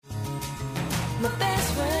My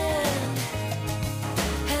best friend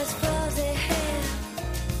has fuzzy hair.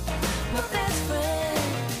 My best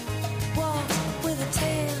friend walks with a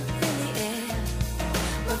tail in the air.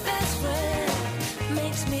 My best friend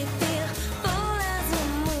makes me feel full as a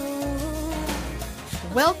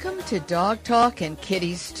moon. Welcome to Dog Talk and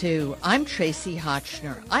Kitties Too. I'm Tracy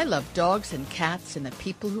Hotchner. I love dogs and cats and the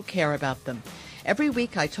people who care about them. Every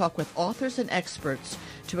week I talk with authors and experts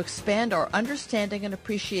to expand our understanding and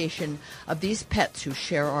appreciation of these pets who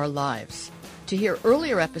share our lives. To hear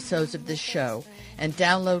earlier episodes of this show and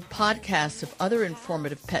download podcasts of other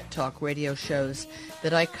informative pet talk radio shows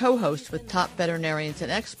that I co-host with top veterinarians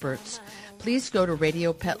and experts, please go to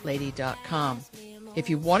radiopetlady.com. If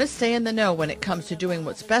you want to stay in the know when it comes to doing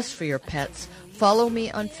what's best for your pets, follow me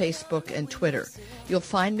on Facebook and Twitter. You'll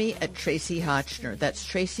find me at Tracy Hotchner. That's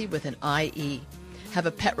Tracy with an I-E. Have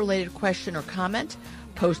a pet-related question or comment?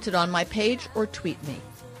 Post it on my page or tweet me.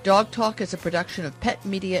 Dog Talk is a production of Pet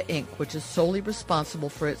Media, Inc., which is solely responsible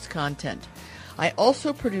for its content. I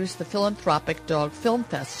also produce the philanthropic Dog Film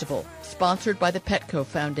Festival, sponsored by the Petco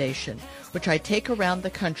Foundation, which I take around the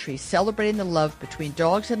country celebrating the love between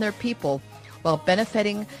dogs and their people while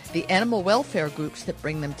benefiting the animal welfare groups that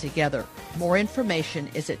bring them together. More information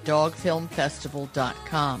is at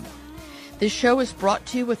dogfilmfestival.com. This show is brought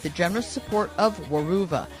to you with the generous support of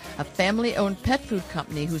Waruva, a family-owned pet food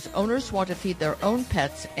company whose owners want to feed their own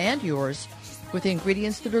pets and yours with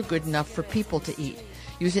ingredients that are good enough for people to eat,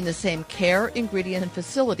 using the same care, ingredient, and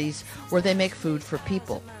facilities where they make food for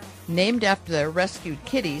people. Named after their rescued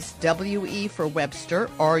kitties, W-E for Webster,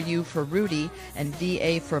 R-U for Rudy, and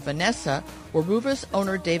V-A for Vanessa, Waruva's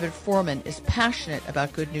owner David Foreman is passionate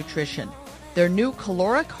about good nutrition. Their new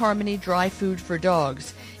Caloric Harmony dry food for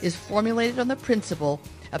dogs is formulated on the principle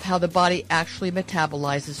of how the body actually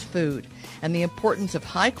metabolizes food and the importance of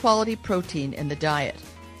high-quality protein in the diet.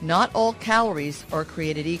 Not all calories are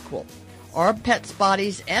created equal. Our pets'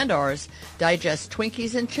 bodies and ours digest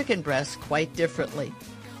Twinkies and chicken breasts quite differently.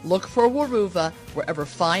 Look for Waruva wherever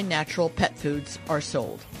fine natural pet foods are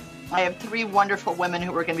sold. I have three wonderful women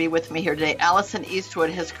who are going to be with me here today. Allison Eastwood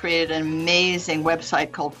has created an amazing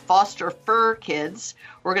website called Foster Fur Kids.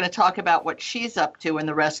 We're going to talk about what she's up to in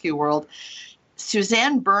the rescue world.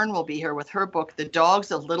 Suzanne Berne will be here with her book, The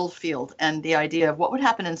Dogs of Littlefield, and the idea of what would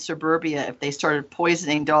happen in suburbia if they started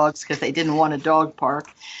poisoning dogs because they didn't want a dog park.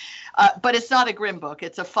 But it's not a grim book.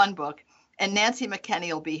 It's a fun book. And Nancy McKenney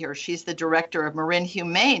will be here. She's the director of Marin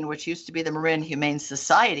Humane, which used to be the Marin Humane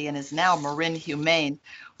Society and is now Marin Humane,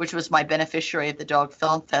 which was my beneficiary of the Dog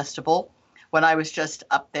Film Festival when I was just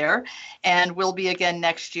up there, and will be again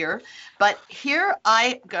next year. But here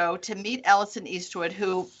I go to meet Allison Eastwood,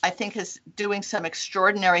 who I think is doing some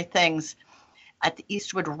extraordinary things at the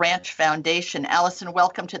Eastwood Ranch Foundation. Allison,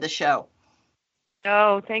 welcome to the show.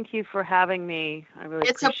 Oh, thank you for having me. I really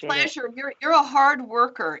appreciate it. It's a pleasure. You're a hard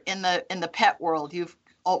worker in the pet world. You've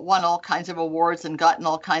won all kinds of awards and gotten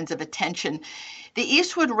all kinds of attention. The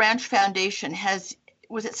Eastwood Ranch Foundation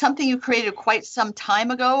was it something you created quite some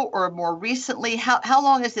time ago or more recently? How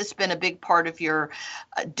long has this been a big part of your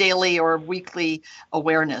daily or weekly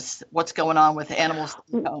awareness? What's going on with animals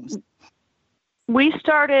in homes? We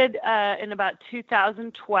started in about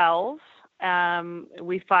 2012.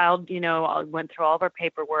 We filed, went through all of our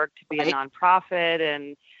paperwork to be a nonprofit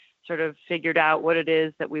and sort of figured out what it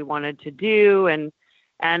is that we wanted to do. And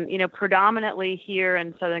predominantly here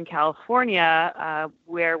in Southern California,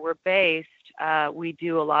 where we're based, we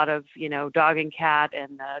do a lot of, dog and cat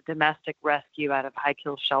and domestic rescue out of high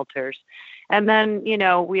kill shelters. And then,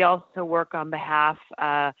 we also work on behalf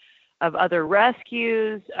of other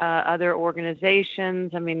rescues, other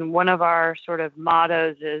organizations. I mean, one of our sort of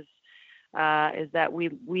mottos is that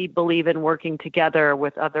we believe in working together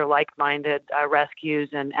with other like-minded rescues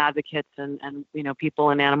and advocates and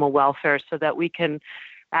people in animal welfare so that we can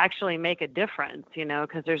actually make a difference,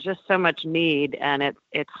 because there's just so much need and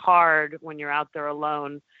it's hard when you're out there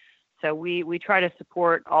alone. So we try to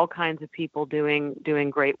support all kinds of people doing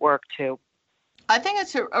great work too. I think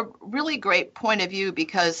it's a really great point of view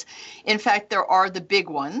because, in fact, there are the big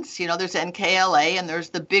ones. There's NKLA and there's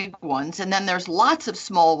the big ones. And then there's lots of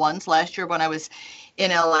small ones. Last year when I was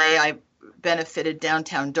in LA, I benefited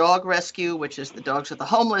Downtown Dog Rescue, which is the dogs of the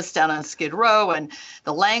homeless down on Skid Row, and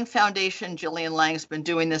the Lang Foundation. Jillian Lang's been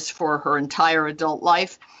doing this for her entire adult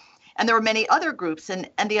life. And there are many other groups. And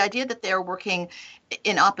the idea that they're working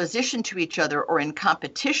in opposition to each other or in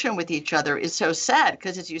competition with each other is so sad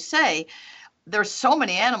because, as you say, there's so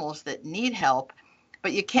many animals that need help,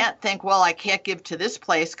 but you can't think, well, I can't give to this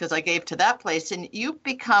place because I gave to that place. And you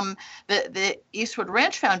become, the Eastwood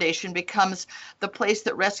Ranch Foundation becomes the place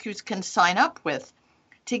that rescues can sign up with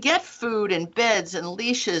to get food and beds and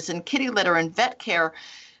leashes and kitty litter and vet care.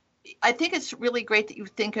 I think it's really great that you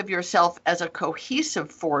think of yourself as a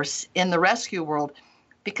cohesive force in the rescue world,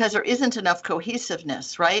 because there isn't enough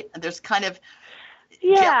cohesiveness, right? There's kind of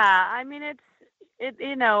Yeah, I mean,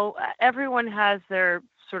 everyone has their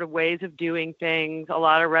sort of ways of doing things. A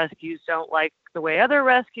lot of rescues don't like the way other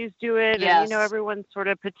rescues do it. Yes. And, everyone's sort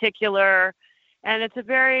of particular. And it's a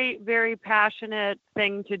very, very passionate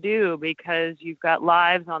thing to do because you've got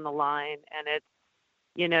lives on the line, and it's,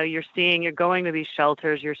 you're going to these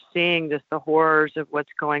shelters, you're seeing just the horrors of what's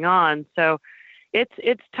going on. So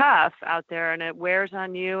it's tough out there, and it wears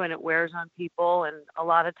on you and it wears on people. And a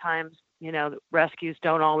lot of times, the rescues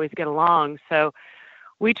don't always get along. So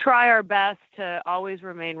we try our best to always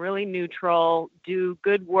remain really neutral, do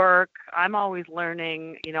good work. I'm always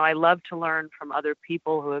learning. I love to learn from other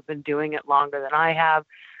people who have been doing it longer than I have.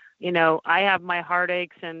 I have my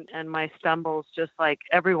heartaches and my stumbles just like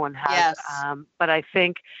everyone has. Yes. But I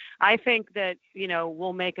think that,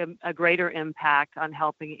 we'll make a greater impact on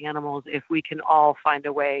helping animals if we can all find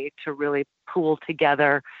a way to really pool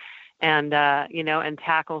together and, and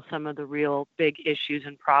tackle some of the real big issues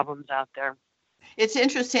and problems out there. It's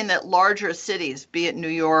interesting that larger cities, be it New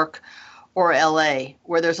York or LA,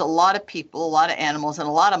 where there's a lot of people, a lot of animals, and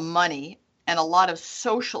a lot of money, and a lot of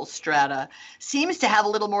social strata, seems to have a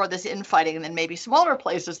little more of this infighting than maybe smaller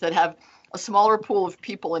places that have a smaller pool of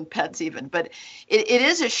people and pets even. But it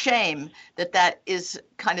is a shame that is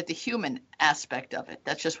kind of the human aspect of it.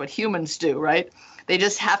 That's just what humans do, right? They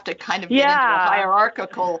just have to kind of get into a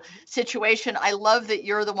hierarchical situation. I love that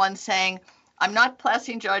you're the one saying, I'm not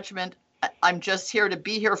passing judgment. I'm just here to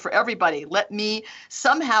be here for everybody. Let me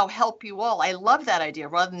somehow help you all. I love that idea,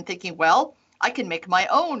 rather than thinking, well, I can make my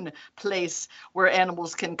own place where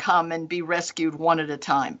animals can come and be rescued one at a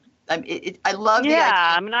time. I love the idea.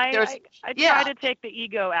 Yeah, I mean, I try to take the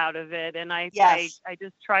ego out of it, and I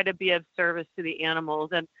just try to be of service to the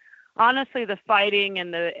animals. And honestly, the fighting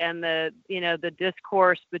and the the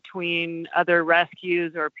discourse between other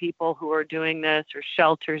rescues or people who are doing this, or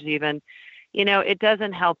shelters even, it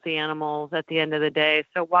doesn't help the animals at the end of the day.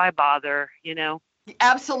 So why bother,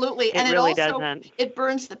 Absolutely. And it really doesn't. It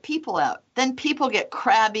burns the people out. Then people get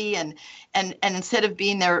crabby and instead of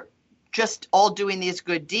being there just all doing these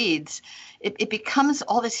good deeds, it becomes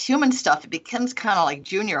all this human stuff. It becomes kind of like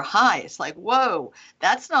junior high. It's like, whoa,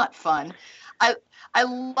 that's not fun. I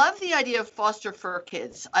love the idea of foster fur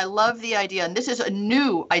kids. I love the idea, and this is a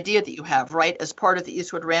new idea that you have, right, as part of the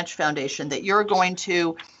Eastwood Ranch Foundation, that you're going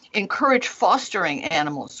to encourage fostering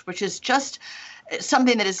animals, which is just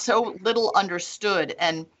something that is so little understood,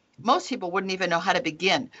 and most people wouldn't even know how to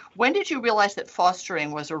begin. When did you realize that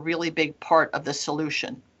fostering was a really big part of the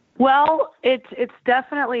solution? Well, it's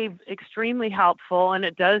definitely extremely helpful, and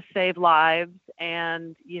it does save lives.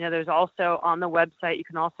 And, there's also on the website, you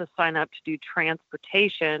can also sign up to do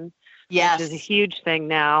transportation, yes, which is a huge thing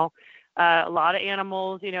now. A lot of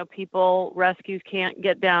animals, rescues can't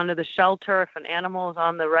get down to the shelter if an animal is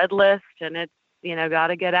on the red list and it's, got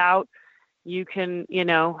to get out. You can,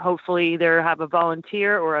 hopefully either have a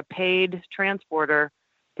volunteer or a paid transporter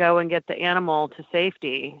go and get the animal to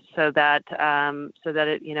safety so that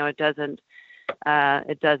it doesn't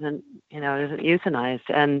euthanized.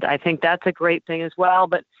 And I think that's a great thing as well.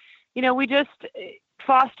 But,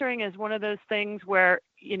 fostering is one of those things where,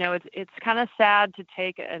 it's kind of sad to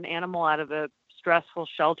take an animal out of a stressful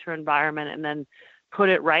shelter environment and then put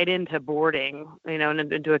it right into boarding,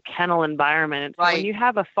 and into a kennel environment. And so right. When you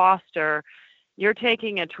have a foster, you're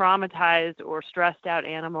taking a traumatized or stressed out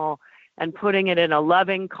animal and putting it in a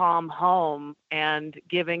loving, calm home and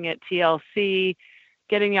giving it TLC,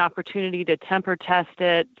 getting the opportunity to temper test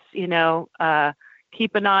it,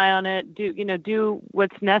 keep an eye on it, do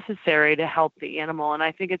what's necessary to help the animal. And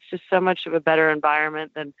I think it's just so much of a better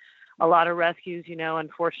environment than a lot of rescues.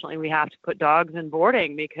 Unfortunately, we have to put dogs in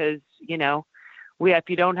boarding because, if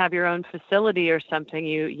you don't have your own facility or something,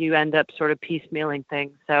 you end up sort of piecemealing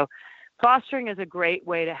things. So fostering is a great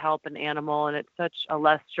way to help an animal, and it's such a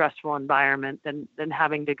less stressful environment than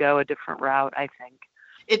having to go a different route, I think.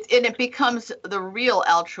 It becomes the real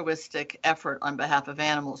altruistic effort on behalf of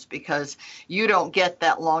animals, because you don't get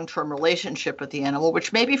that long-term relationship with the animal,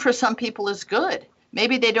 which maybe for some people is good.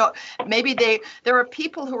 Maybe there are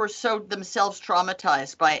people who are so themselves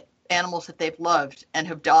traumatized by animals that they've loved and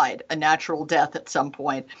have died a natural death at some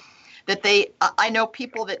point, that I know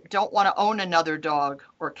people that don't want to own another dog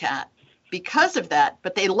or cat because of that,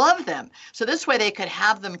 but they love them. So this way they could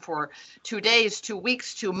have them for 2 days, 2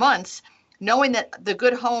 weeks, 2 months, knowing that the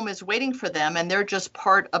good home is waiting for them and they're just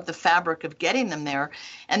part of the fabric of getting them there.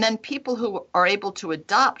 And then people who are able to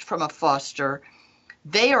adopt from a foster,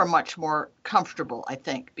 they are much more comfortable, I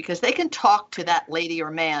think, because they can talk to that lady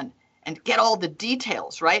or man and get all the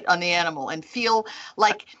details right on the animal and feel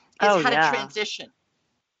like it's Oh had a yeah, transition.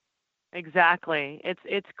 exactly.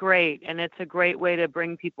 It's great, and it's a great way to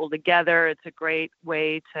bring people together. It's a great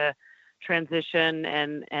way to transition,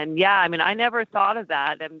 and yeah, I mean, I never thought of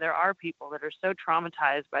that. And there are people that are so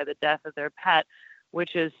traumatized by the death of their pet,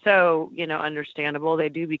 which is so, understandable. They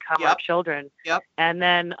do become our Yep. children. Yep. And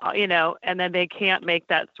then, and then they can't make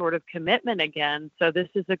that sort of commitment again. So this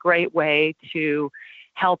is a great way to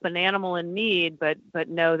help an animal in need, but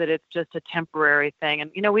know that it's just a temporary thing.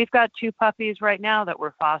 And, we've got 2 puppies right now that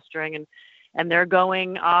we're fostering, and they're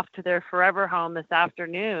going off to their forever home this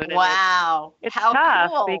afternoon. And Wow. it's How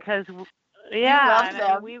tough cool. because, You yeah, love and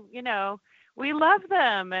I mean, them. we love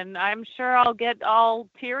them, and I'm sure I'll get all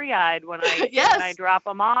teary-eyed when I Yes. drop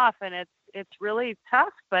them off, and it's really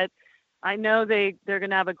tough, but I know they're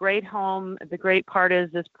going to have a great home. The great part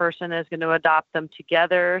is this person is going to adopt them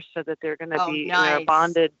together so that they're going to Oh, be nice.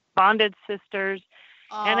 bonded sisters.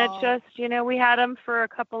 And it Oh. just, we had them for a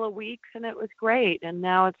couple of weeks, and it was great. And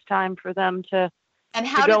now it's time for them to And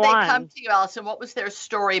how did go they on. come to you, Allison? What was their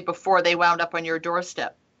story before they wound up on your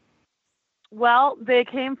doorstep? Well, they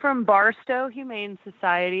came from Barstow Humane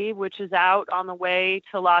Society, which is out on the way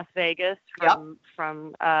to Las Vegas from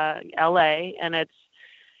LA, and it's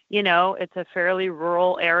it's a fairly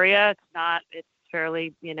rural area. It's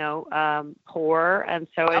fairly poor, and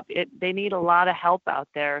so they need a lot of help out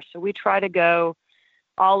there. So we try to go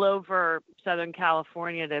all over Southern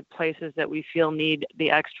California to places that we feel need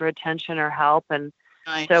the extra attention or help. And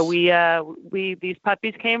Nice. so these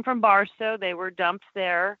puppies came from Barstow. They were dumped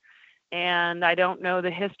there. And I don't know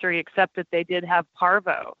the history except that they did have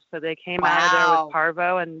parvo. So they came out of there with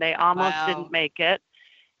parvo, and they almost didn't make it.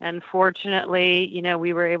 And fortunately,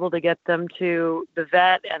 we were able to get them to the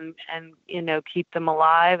vet and keep them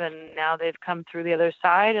alive. And now they've come through the other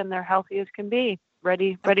side, and they're healthy as can be,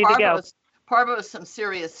 ready to go. Parvo is some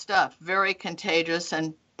serious stuff, very contagious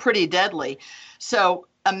and pretty deadly. So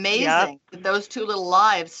amazing that those 2 little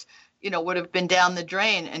lives, would have been down the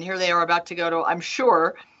drain. And here they are about to go to, I'm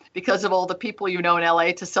sure, because of all the people in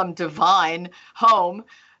LA, to some divine home.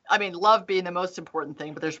 I mean, love being the most important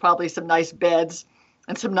thing, but there's probably some nice beds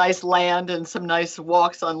and some nice land and some nice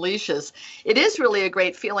walks on leashes. It is really a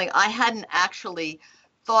great feeling. I hadn't actually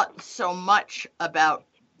thought so much about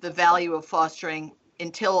the value of fostering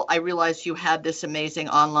until I realized you had this amazing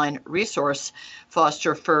online resource,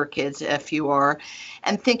 Foster Fur Kids, FUR,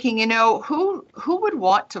 and thinking, who would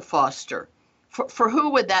want to foster? For who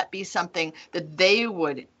would that be something that they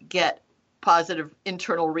would get positive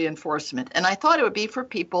internal reinforcement? And I thought it would be for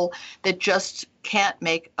people that just can't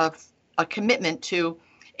make a commitment to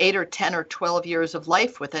 8 or 10 or 12 years of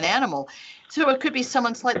life with an animal. So it could be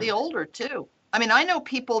someone slightly older too. I mean, I know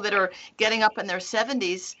people that are getting up in their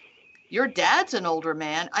 70s. Your dad's an older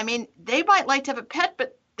man. I mean, they might like to have a pet,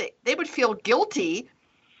 but they would feel guilty.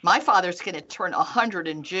 My father's going to turn 100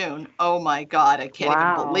 in June. Oh my God, I can't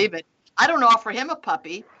even believe it. I don't offer him a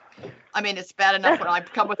puppy. I mean, it's bad enough when I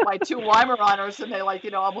come with my 2 Weimaraners and they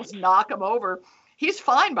almost knock him over. He's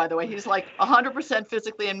fine, by the way. He's like 100%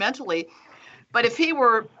 physically and mentally. But if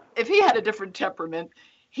he had a different temperament,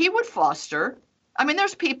 he would foster. I mean,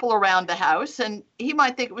 there's people around the house and he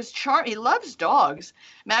might think it was charming. He loves dogs.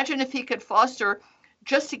 Imagine if he could foster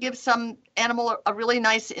just to give some animal a really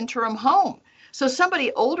nice interim home. So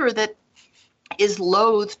somebody older that is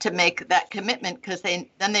loath to make that commitment because then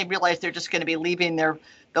they realize they're just going to be leaving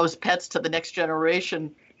those pets to the next generation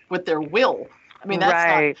with their will. I mean, that's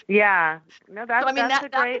right. No, that's, so, I mean, that's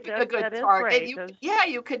that would be a good target.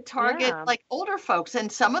 You could target like older folks, and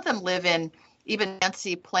some of them live in even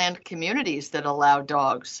fancy planned communities that allow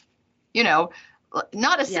dogs,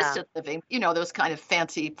 not assisted living, those kind of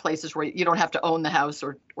fancy places where you don't have to own the house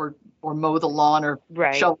or mow the lawn or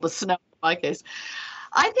shovel the snow, in my case.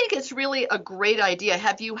 I think it's really a great idea.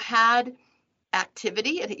 Have you had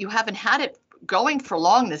activity? You haven't had it going for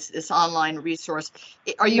long, this online resource.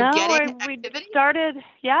 Are you getting activity? We started,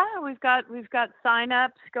 we've got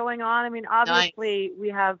signups going on. I mean, obviously we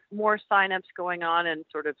have more signups going on in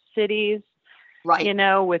sort of cities, right?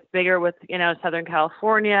 with Southern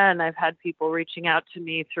California, and I've had people reaching out to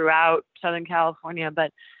me throughout Southern California,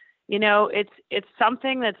 but it's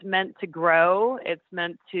something that's meant to grow. It's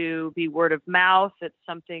meant to be word of mouth. It's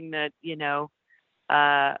something that,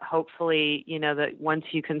 hopefully, that once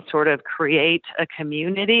you can sort of create a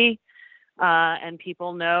community, and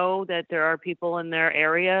people know that there are people in their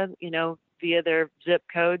area, via their zip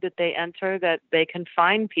code that they enter, that they can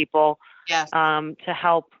find people to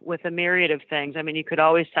help with a myriad of things. I mean, you could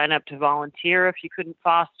always sign up to volunteer if you couldn't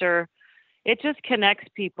foster. it just connects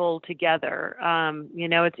people together.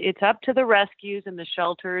 It's up to the rescues and the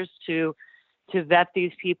shelters to vet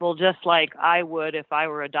these people just like I would if I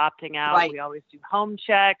were adopting out. Right. We always do home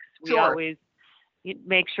checks. We Sure. always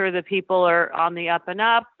make sure that people are on the up and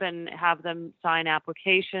up and have them sign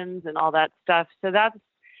applications and all that stuff. So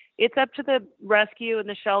it's up to the rescue and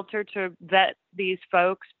the shelter to vet these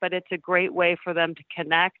folks, but it's a great way for them to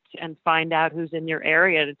connect and find out who's in your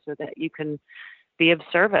area so that you can be of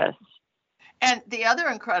service. And the other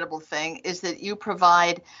incredible thing is that you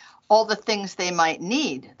provide all the things they might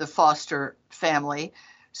need, the foster family.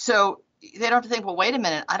 So they don't have to think, well, wait a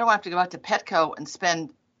minute, I don't have to go out to Petco and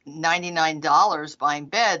spend $99 buying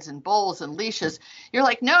beds and bowls and leashes. You're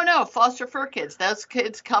like, no, foster fur kids. Those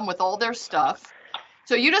kids come with all their stuff.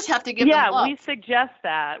 So you just have to give them love. Yeah, we suggest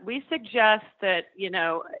that. We suggest that,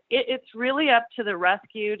 it's really up to the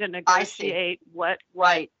rescue to negotiate what's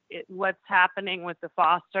happening with the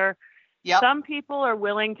foster. Yep. Some people are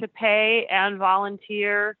willing to pay and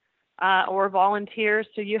volunteer or volunteer.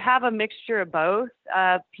 So you have a mixture of both.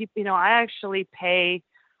 I actually pay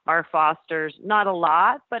our fosters, not a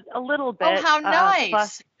lot, but a little bit. Oh, how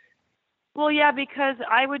nice. Well, yeah, because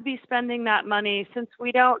I would be spending that money, since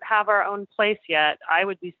we don't have our own place yet, I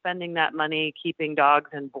would be spending that money keeping dogs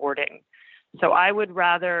and boarding. So I would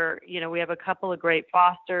rather, we have a couple of great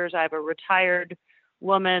fosters. I have a retired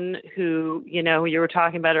woman who, you were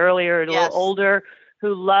talking about earlier, a little older,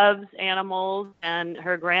 who loves animals, and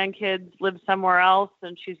her grandkids live somewhere else,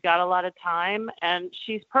 and she's got a lot of time, and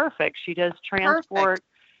she's perfect. She does transport.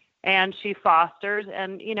 And she fosters,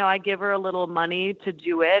 and, I give her a little money to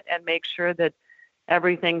do it and make sure that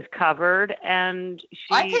everything's covered. And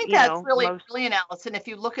I think that's really brilliant, Allison. If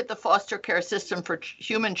you look at the foster care system for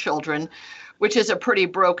human children, which is a pretty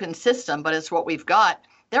broken system, but it's what we've got,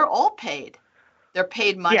 they're all paid. They're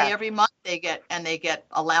paid money every month. They get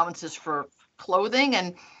allowances for clothing,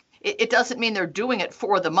 and it doesn't mean they're doing it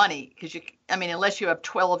for the money, because unless you have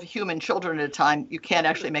 12 human children at a time, you can't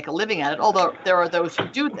actually make a living at it. Although there are those who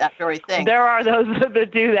do that very thing. There are those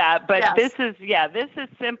that do that, but this is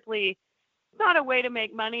simply not a way to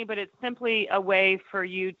make money, but it's simply a way for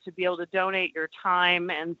you to be able to donate your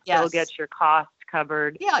time and still get your costs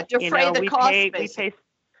covered. Yeah, defray the cost.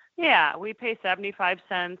 We pay 75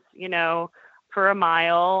 cents, per a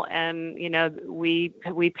mile, and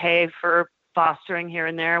we pay for fostering here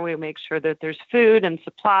and there. We make sure that there's food and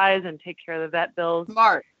supplies and take care of the vet bills.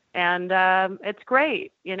 Smart. And it's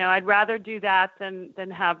great. I'd rather do that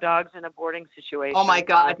than have dogs in a boarding situation. Oh my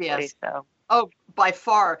God, honestly, yes. So. Oh, by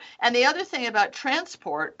far. And the other thing about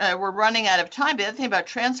transport, we're running out of time. The other thing about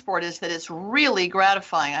transport is that it's really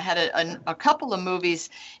gratifying. I had a couple of movies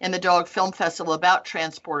in the Dog Film Festival about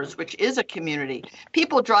transporters, which is a community.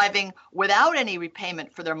 People driving without any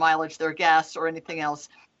repayment for their mileage, their gas, or anything else.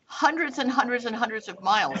 Hundreds and hundreds and hundreds of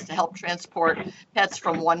miles to help transport pets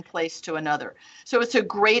from one place to another. So it's a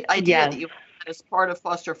great idea that you have as part of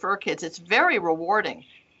Foster Fur Kids. It's very rewarding.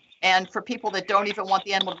 And for people that don't even want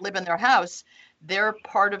the animal to live in their house, they're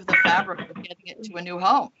part of the fabric of getting it to a new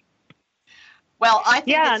home. Well, I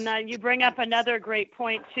think and you bring up another great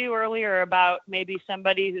point too earlier about maybe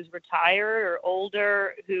somebody who's retired or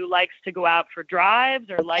older who likes to go out for drives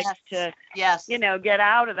or likes to, get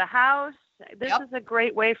out of the house. This is a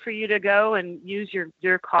great way for you to go and use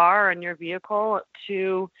your car and your vehicle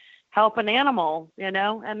to help an animal, and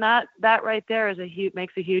that right there is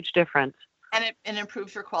makes a huge difference. And it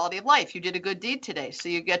improves your quality of life. You did a good deed today, so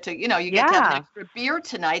you get to, to have an extra beer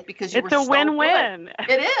tonight because you were so good. It's a win-win.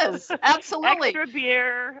 It is, absolutely. Extra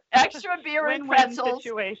beer and pretzels.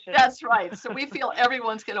 Situation. That's right. So we feel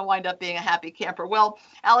everyone's going to wind up being a happy camper. Well,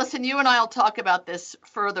 Allison, you and I will talk about this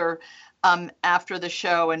further after the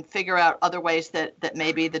show and figure out other ways that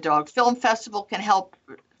maybe the Dog Film Festival can help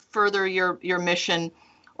further your mission,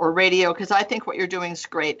 or radio, because I think what you're doing is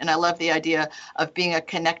great. And I love the idea of being a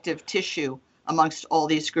connective tissue amongst all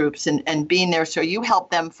these groups and being there so you help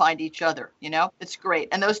them find each other. It's great.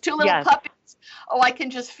 And those two little puppies, I can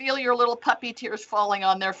just feel your little puppy tears falling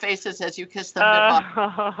on their faces as you kiss them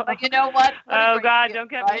goodbye. But you know what? Oh, God, don't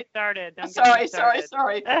get me started.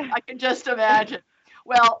 Sorry. I can just imagine.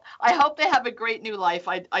 Well, I hope they have a great new life.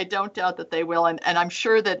 I don't doubt that they will. And I'm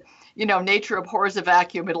sure that, nature abhors a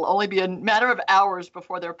vacuum. It'll only be a matter of hours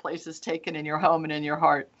before their place is taken in your home and in your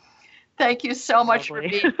heart. Thank you so much for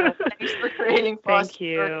being here. Thanks for creating Foster. Thank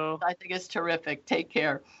you. I think it's terrific. Take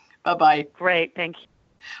care. Bye-bye. Great. Thank you.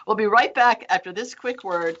 We'll be right back after this quick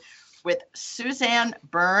word with Suzanne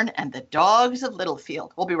Berne and the Dogs of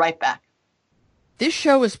Littlefield. We'll be right back. This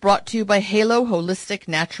show is brought to you by Halo Holistic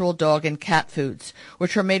Natural Dog and Cat Foods,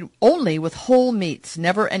 which are made only with whole meats,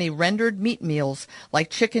 never any rendered meat meals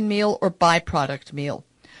like chicken meal or byproduct meal.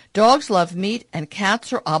 Dogs love meat and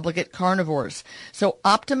cats are obligate carnivores, so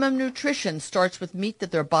optimum nutrition starts with meat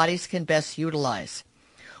that their bodies can best utilize.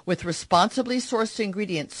 With responsibly sourced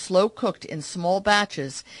ingredients slow-cooked in small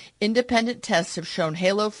batches, independent tests have shown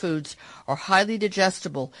Halo foods are highly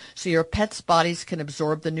digestible so your pet's bodies can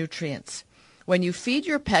absorb the nutrients. When you feed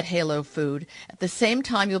your pet Halo food, at the same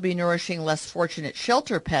time you'll be nourishing less fortunate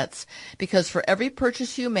shelter pets because for every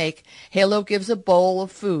purchase you make, Halo gives a bowl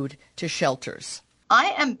of food to shelters.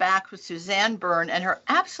 I am back with Suzanne Berne and her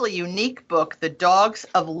absolutely unique book, The Dogs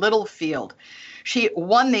of Littlefield. She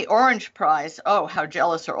won the Orange Prize. Oh, how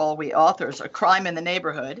jealous are all we authors, A Crime in the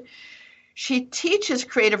Neighborhood. She teaches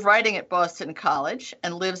creative writing at Boston College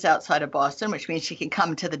and lives outside of Boston, which means she can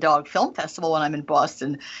come to the Dog Film Festival when I'm in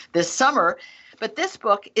Boston this summer. But this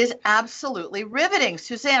book is absolutely riveting.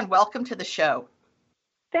 Suzanne, welcome to the show.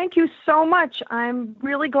 Thank you so much. I'm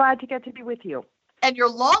really glad to get to be with you. And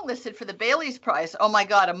you're longlisted for the Bailey's Prize. Oh, my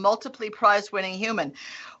God, a multiply prize-winning human.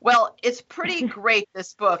 Well, it's pretty great,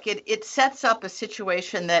 this book. It sets up a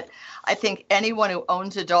situation that I think anyone who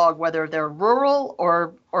owns a dog, whether they're rural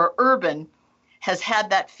or urban, has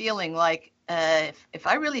had that feeling like, if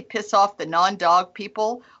I really piss off the non-dog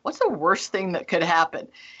people, what's the worst thing that could happen?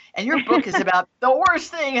 And your book is about the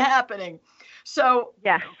worst thing happening. So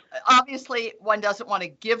yes. Obviously, one doesn't want to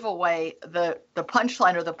give away the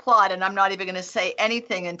punchline or the plot, and I'm not even going to say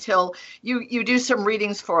anything until you do some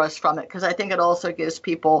readings for us from it, because I think it also gives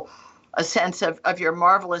people a sense of your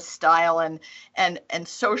marvelous style and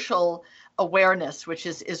social awareness, which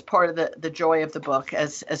is part of the joy of the book,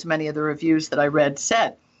 as many of the reviews that I read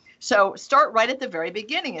said. So start right at the very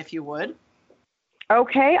beginning, if you would.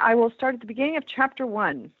 Okay, I will start at the beginning of chapter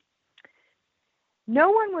 1.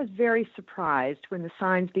 No one was very surprised when the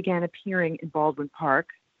signs began appearing in Baldwin Park.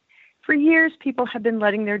 For years, people had been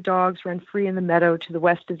letting their dogs run free in the meadow to the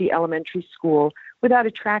west of the elementary school without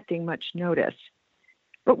attracting much notice.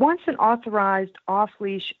 But once an authorized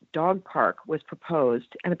off-leash dog park was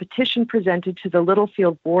proposed and a petition presented to the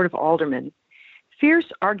Littlefield Board of Aldermen, fierce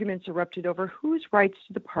arguments erupted over whose rights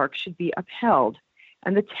to the park should be upheld,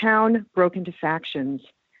 and the town broke into factions,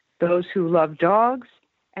 those who loved dogs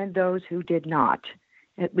and those who did not,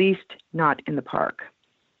 at least not in the park.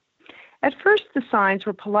 At first, the signs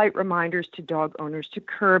were polite reminders to dog owners to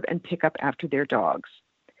curb and pick up after their dogs.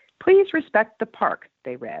 Please respect the park,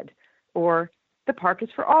 they read, or the park is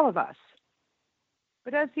for all of us.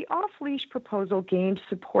 But as the off-leash proposal gained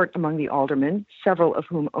support among the aldermen, several of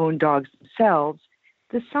whom owned dogs themselves,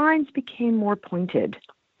 the signs became more pointed.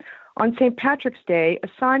 On St. Patrick's Day, a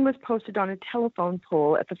sign was posted on a telephone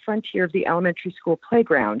pole at the frontier of the elementary school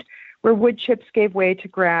playground, where wood chips gave way to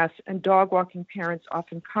grass and dog-walking parents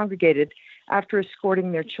often congregated after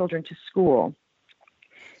escorting their children to school.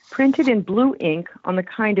 Printed in blue ink on the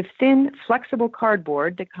kind of thin, flexible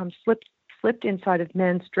cardboard that comes slipped inside of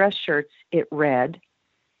men's dress shirts, it read,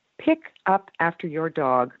 "Pick up after your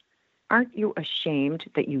dog. Aren't you ashamed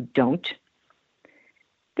that you don't?"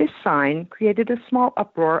 This sign created a small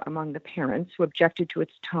uproar among the parents who objected to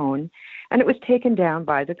its tone, and it was taken down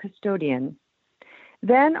by the custodian.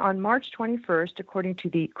 Then, on March 21st, according to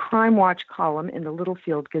the Crime Watch column in the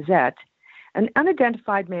Littlefield Gazette, an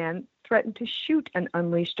unidentified man threatened to shoot an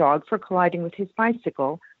unleashed dog for colliding with his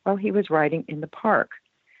bicycle while he was riding in the park.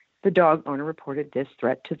 The dog owner reported this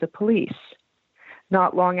threat to the police.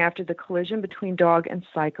 Not long after the collision between dog and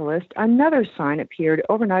cyclist, another sign appeared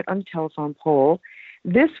overnight on the telephone pole,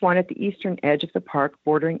 this one at the eastern edge of the park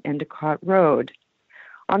bordering Endicott Road.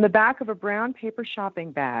 On the back of a brown paper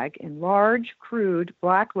shopping bag, in large, crude,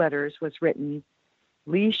 black letters was written,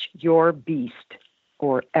 "Leash your beast,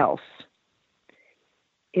 or else."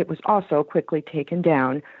 It was also quickly taken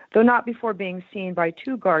down, though not before being seen by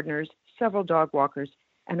 2 gardeners, several dog walkers,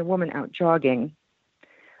 and a woman out jogging.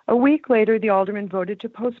 A week later, the aldermen voted to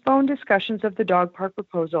postpone discussions of the dog park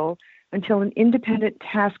proposal until an independent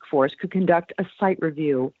task force could conduct a site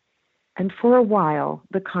review. And for a while,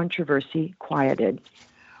 the controversy quieted.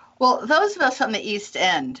 Well, those of us on the East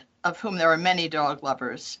End, of whom there are many dog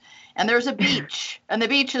lovers, and there's a beach, and the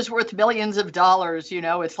beach is worth millions of dollars,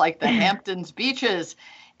 it's like the Hamptons beaches.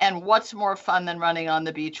 And what's more fun than running on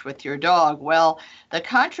the beach with your dog? Well, the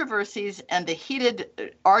controversies and the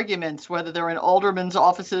heated arguments, whether they're in aldermen's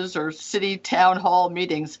offices or city town hall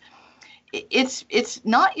meetings, it's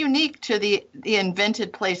not unique to the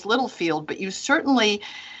invented place Littlefield, but you certainly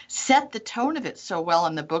set the tone of it so well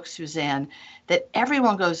in the book, Suzanne, that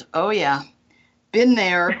everyone goes, oh yeah, been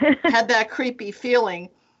there, had that creepy feeling.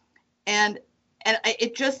 And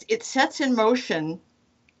it sets in motion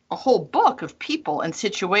a whole book of people and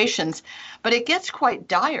situations, but it gets quite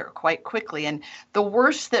dire quite quickly. And the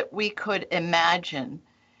worst that we could imagine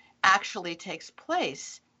actually takes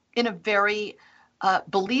place in a very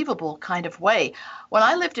believable kind of way. When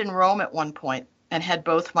I lived in Rome at one point and had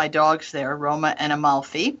both my dogs there, Roma and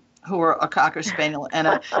Amalfi, who were a Cocker Spaniel and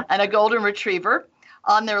a Golden Retriever,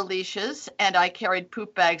 on their leashes, and I carried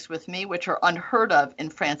poop bags with me, which are unheard of in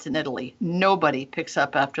France and Italy. Nobody picks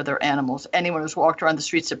up after their animals. Anyone who's walked around the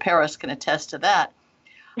streets of Paris can attest to that.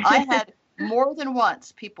 I had more than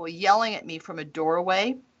once people yelling at me from a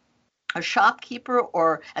doorway, a shopkeeper,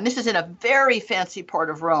 and this is in a very fancy part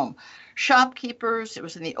of Rome, shopkeepers. It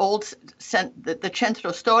was in the old, the Centro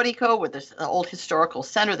Storico, with this old historical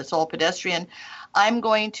center that's all pedestrian. I'm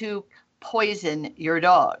going to poison your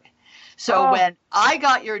dog. So when I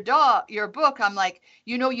got your book, I'm like,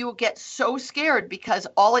 you will get so scared because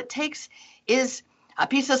all it takes is a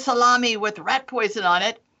piece of salami with rat poison on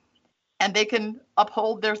it, and they can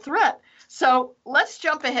uphold their threat. So let's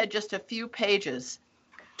jump ahead just a few pages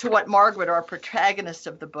to what Margaret, our protagonist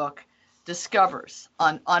of the book, discovers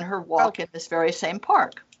on her walk in this very same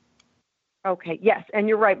park. Okay, yes, and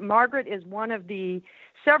you're right. Margaret is one of the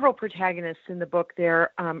several protagonists in the book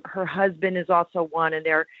there. Her husband is also one, and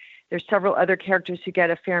there's several other characters who get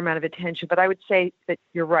a fair amount of attention, but I would say that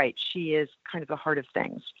you're right. She is kind of the heart of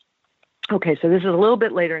things. Okay, so this is a little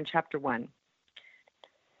bit later in chapter 1.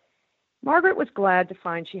 Margaret was glad to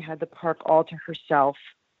find she had the park all to herself.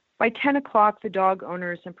 By 10 o'clock, the dog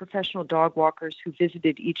owners and professional dog walkers who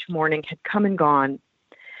visited each morning had come and gone.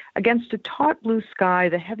 Against a taut blue sky,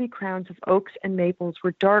 the heavy crowns of oaks and maples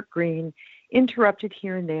were dark green, interrupted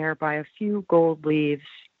here and there by a few gold leaves.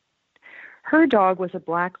 Her dog was a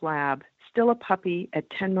black lab, still a puppy at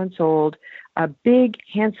 10 months old, a big,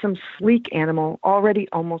 handsome, sleek animal, already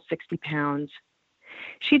almost 60 pounds.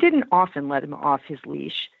 She didn't often let him off his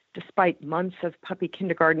leash. Despite months of puppy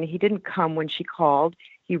kindergarten, he didn't come when she called.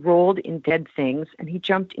 He rolled in dead things, and he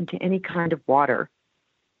jumped into any kind of water.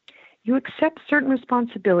 You accept certain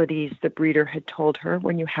responsibilities, the breeder had told her,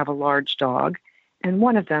 when you have a large dog, and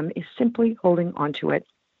one of them is simply holding onto it.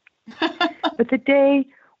 But the day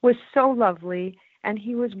was so lovely, and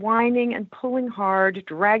he was whining and pulling hard,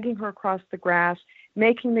 dragging her across the grass,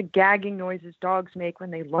 making the gagging noises dogs make when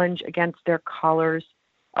they lunge against their collars.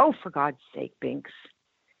 Oh, for God's sake, Binks.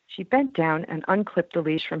 She bent down and unclipped the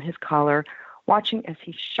leash from his collar, watching as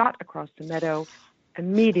he shot across the meadow,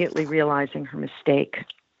 immediately realizing her mistake.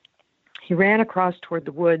 He ran across toward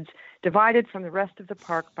the woods, divided from the rest of the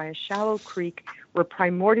park by a shallow creek where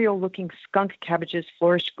primordial-looking skunk cabbages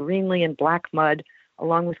flourished greenly in black mud,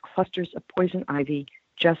 along with clusters of poison ivy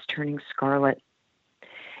just turning scarlet.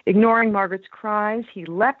 Ignoring Margaret's cries, he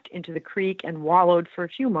leapt into the creek and wallowed for a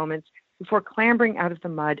few moments before clambering out of the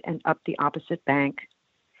mud and up the opposite bank.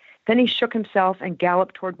 Then he shook himself and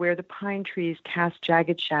galloped toward where the pine trees cast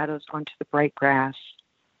jagged shadows onto the bright grass.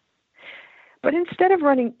 But instead of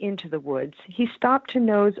running into the woods, he stopped to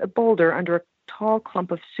nose a boulder under a tall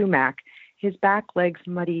clump of sumac, his back legs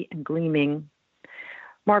muddy and gleaming.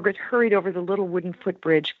 Margaret hurried over the little wooden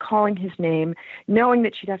footbridge, calling his name, knowing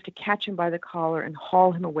that she'd have to catch him by the collar and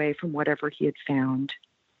haul him away from whatever he had found.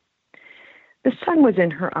 The sun was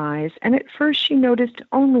in her eyes, and at first she noticed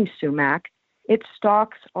only sumac, its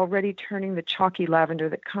stalks already turning the chalky lavender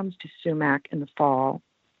that comes to sumac in the fall.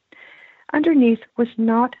 Underneath was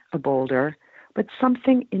not a boulder, but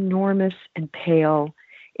something enormous and pale,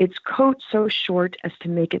 its coat so short as to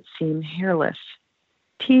make it seem hairless.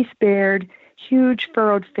 Teeth bared, huge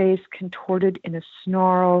furrowed face contorted in a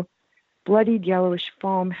snarl, bloodied yellowish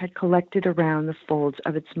foam had collected around the folds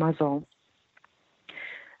of its muzzle.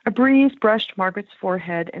 A breeze brushed Margaret's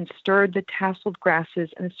forehead and stirred the tasseled grasses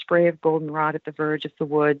and a spray of goldenrod at the verge of the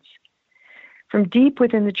woods. From deep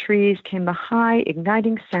within the trees came the high,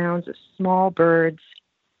 igniting sounds of small birds.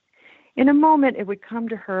 In a moment it would come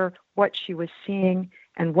to her what she was seeing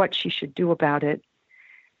and what she should do about it.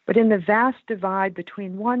 But in the vast divide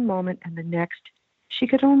between one moment and the next, she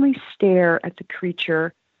could only stare at the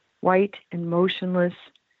creature, white and motionless,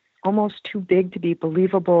 almost too big to be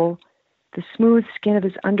believable, the smooth skin of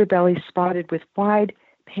his underbelly spotted with wide,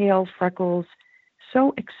 pale freckles,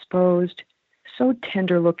 so exposed, so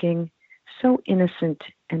tender-looking, so innocent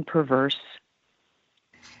and perverse.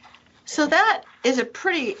 So that is a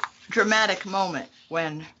pretty dramatic moment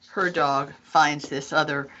when her dog finds this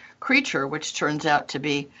other creature, which turns out to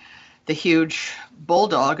be the huge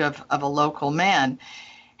bulldog of a local man.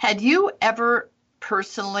 Had you ever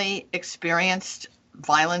personally experienced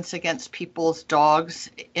violence against people's dogs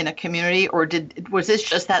in a community, or was this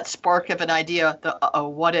just that spark of an idea, the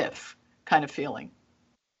what if kind of feeling?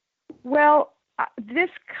 Well, this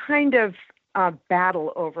kind of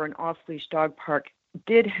battle over an off-leash dog park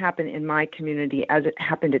did happen in my community, as it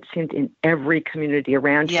happened, it seemed, in every community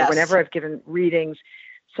around here. Whenever I've given readings,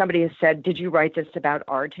 somebody has said, "Did you write this about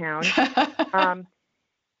our town?"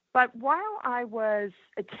 But while I was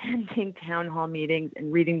attending town hall meetings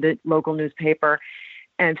and reading the local newspaper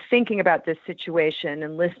and thinking about this situation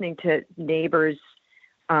and listening to neighbors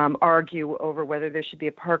argue over whether there should be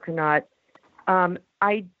a park or not,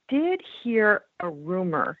 I did hear a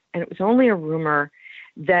rumor, and it was only a rumor,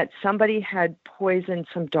 that somebody had poisoned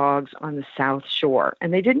some dogs on the South Shore.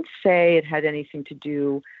 And they didn't say it had anything to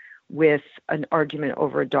do with an argument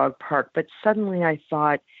over a dog park. But suddenly I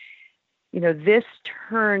thought, this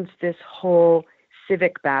turns this whole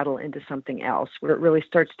civic battle into something else, where it really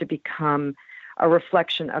starts to become a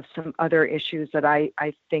reflection of some other issues that I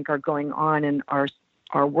think are going on in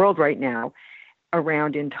our world right now,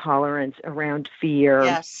 around intolerance, around fear.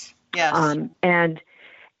 Yes.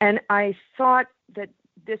 And I thought that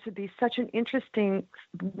this would be such an interesting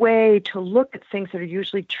way to look at things that are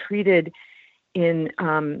usually treated in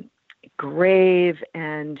grave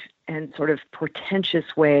and sort of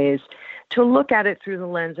portentous ways, to look at it through the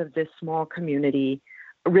lens of this small community,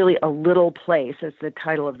 really a little place, as the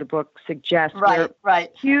title of the book suggests, where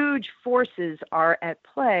huge forces are at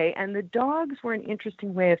play. And the dogs were an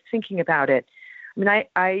interesting way of thinking about it. I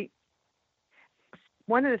mean,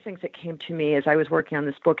 one of the things that came to me as I was working on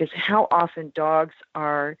this book is how often dogs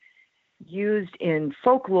are used in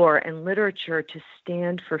folklore and literature to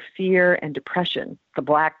stand for fear and depression. The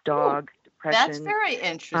black dog, depression. That's very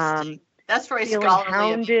interesting. That's very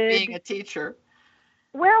scholarly of you being a teacher.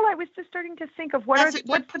 Well, I was just starting to think of what's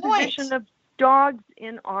the position of dogs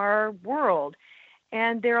in our world.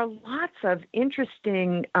 And there are lots of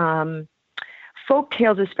interesting folk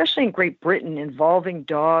tales, especially in Great Britain, involving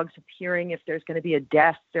dogs appearing. If there's going to be a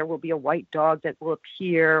death, there will be a white dog that will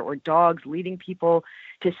appear, or dogs leading people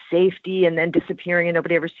to safety and then disappearing and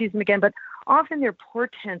nobody ever sees them again. But often they're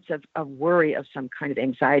portents of worry, of some kind of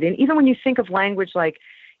anxiety. And even when you think of language like,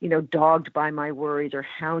 dogged by my worries or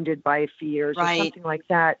hounded by fears or something like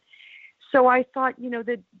that. So I thought,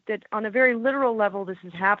 that on a very literal level, this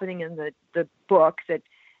is happening in the book, that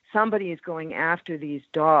somebody is going after these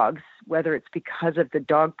dogs, whether it's because of the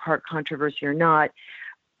dog park controversy or not.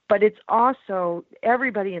 But it's also,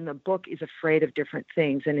 everybody in the book is afraid of different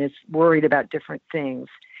things and is worried about different things,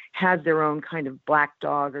 has their own kind of black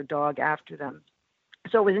dog or dog after them.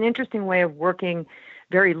 So it was an interesting way of working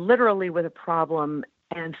very literally with a problem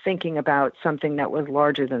and thinking about something that was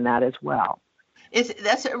larger than that as well.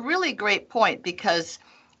 That's a really great point, because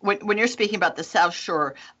when you're speaking about the South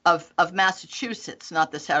Shore of Massachusetts,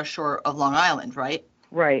 not the South Shore of Long Island, right?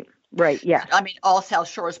 Right, yes. I mean, all South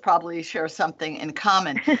Shores probably share something in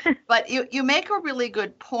common. But you make a really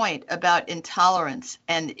good point about intolerance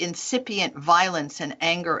and incipient violence and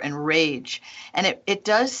anger and rage. And it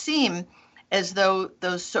does seem as though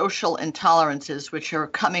those social intolerances, which are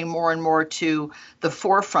coming more and more to the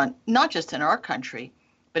forefront, not just in our country,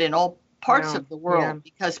 but in all parts of the world,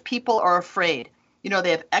 because people are afraid.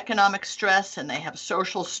 They have economic stress and they have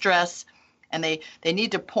social stress, and they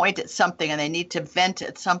need to point at something and they need to vent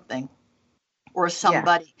at something or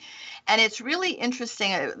somebody. Yeah. And it's really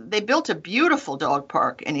interesting. They built a beautiful dog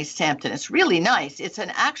park in East Hampton. It's really nice. It's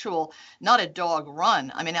an actual, not a dog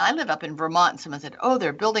run. I mean, I live up in Vermont, and someone said,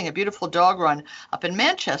 they're building a beautiful dog run up in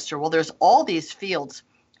Manchester. Well, there's all these fields,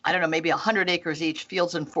 I don't know, maybe 100 acres each,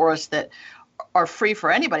 fields and forests that are free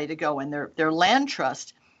for anybody to go in. They're land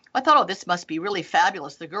trust. I thought, this must be really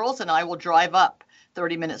fabulous. The girls and I will drive up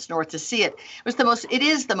 30 minutes north to see it. It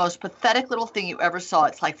is the most pathetic little thing you ever saw.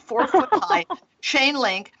 It's like 4 foot high, chain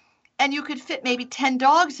link, and you could fit maybe 10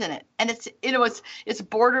 dogs in it. And it's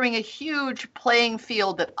bordering a huge playing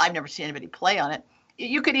field that I've never seen anybody play on it.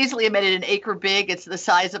 You could easily have made it an acre big. It's the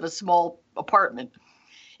size of a small apartment.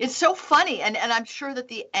 It's so funny. And I'm sure that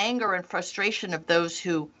the anger and frustration of those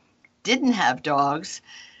who didn't have dogs,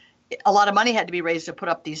 a lot of money had to be raised to put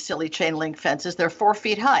up these silly chain link fences. They're 4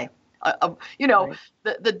 feet high. Right.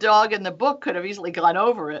 The dog in the book could have easily gone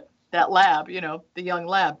over it, that lab, the young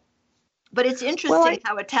lab. But it's interesting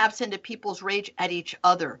how it taps into people's rage at each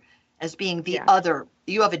other as being the other.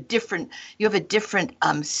 You have a different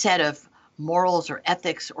set of morals or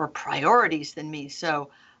ethics or priorities than me. So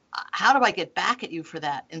how do I get back at you for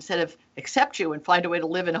that instead of accept you and find a way to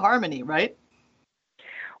live in harmony, right?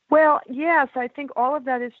 Well, yes, I think all of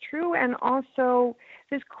that is true. And also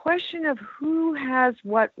this question of who has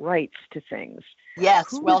what rights to things. Yes,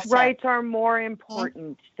 whose rights are more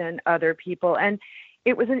important than other people. And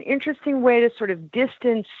it was an interesting way to sort of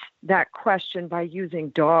distance that question by using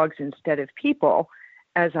dogs instead of people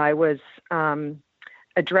as I was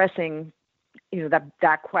addressing,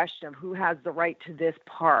 that question of who has the right to this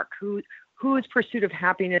park, whose pursuit of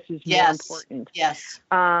happiness is more important. Yes.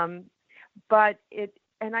 But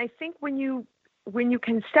and I think when you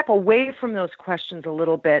can step away from those questions a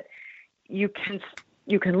little bit, you can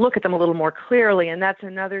look at them a little more clearly. And that's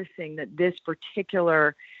another thing that this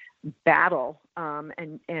particular battle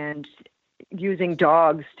and using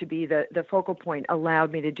dogs to be the focal point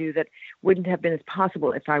allowed me to do that wouldn't have been as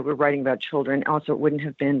possible if I were writing about children. Also, it wouldn't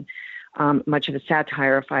have been much of a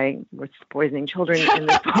satire if I was poisoning children in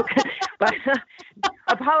this book. But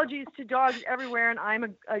apologies to dogs everywhere, and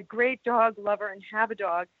I'm a great dog lover and have a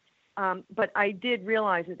dog. But I did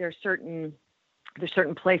realize that there's certain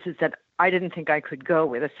places that I didn't think I could go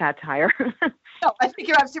with a satire. No, I think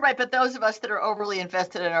you're absolutely right. But those of us that are overly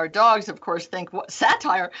invested in our dogs, of course, think, what,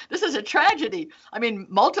 satire? This is a tragedy. I mean,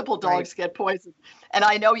 multiple dogs get poisoned. And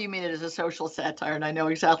I know you mean it as a social satire, and I know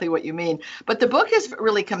exactly what you mean. But the book is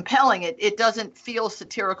really compelling. It doesn't feel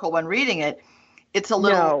satirical when reading it. It's a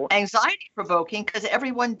little anxiety-provoking because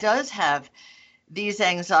everyone does have these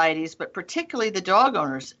anxieties, but particularly the dog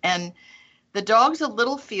owners. And the Dogs of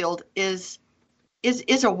Littlefield is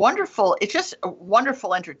a wonderful, it's just a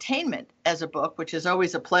wonderful entertainment as a book, which is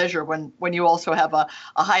always a pleasure when you also have a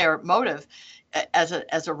higher motive as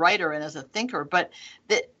a writer and as a thinker. But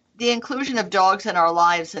the inclusion of dogs in our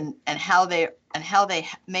lives and how they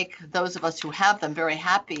make those of us who have them very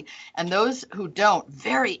happy and those who don't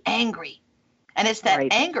very angry. And it's that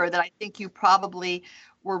anger that I think you probably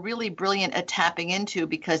were really brilliant at tapping into,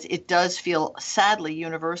 because it does feel sadly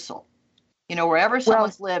universal. Wherever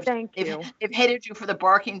someone's lived, they've hated you for the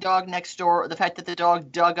barking dog next door, or the fact that the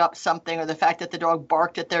dog dug up something, or the fact that the dog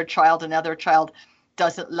barked at their child and now their child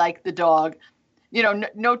doesn't like the dog.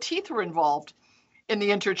 No teeth were involved in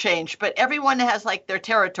the interchange, but everyone has like their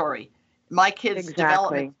territory. My kid's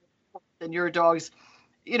development and your dog's,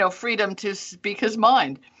 freedom to speak his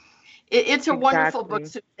mind. It's a wonderful book,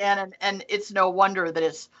 Suzanne, and it's no wonder that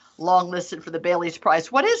it's long listed for the Bailey's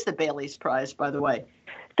Prize. What is the Bailey's Prize, by the way?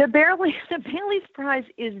 The Bailey's Prize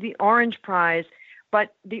is the Orange Prize,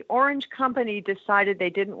 but the Orange Company decided they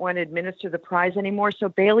didn't want to administer the prize anymore, so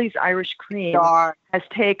Bailey's Irish Cream has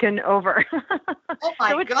taken over. Oh,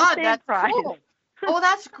 my God, that's cool. Oh,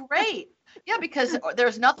 that's great. Yeah, because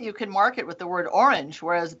there's nothing you can market with the word orange,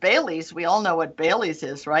 whereas Bailey's, we all know what Bailey's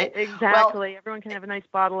is, right? Exactly. Well, everyone can have a nice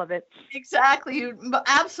bottle of it. Exactly. You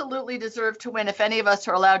absolutely deserve to win if any of us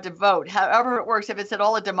are allowed to vote. However it works, if it's at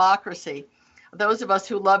all a democracy. Those of us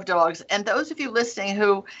who love dogs, and those of you listening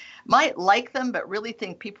who might like them but really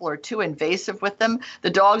think people are too invasive with them, The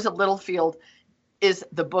Dogs of Littlefield is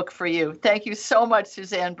the book for you. Thank you so much,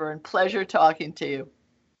 Suzanne Berne. Pleasure talking to you.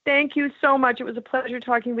 Thank you so much. It was a pleasure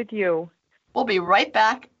talking with you. We'll be right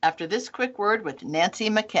back after this quick word with Nancy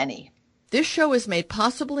McKenney. This show is made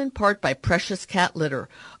possible in part by Precious Cat Litter,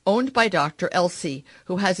 owned by Dr. Elsie,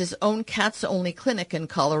 who has his own cats-only clinic in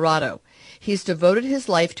Colorado. He's devoted his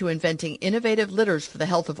life to inventing innovative litters for the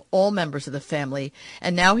health of all members of the family,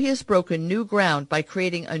 and now he has broken new ground by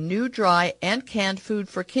creating a new dry and canned food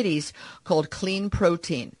for kitties called Clean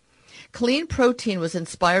Protein. Clean Protein was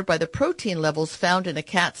inspired by the protein levels found in a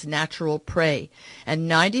cat's natural prey,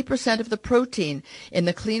 and 90% of the protein in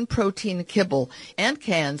the Clean Protein kibble and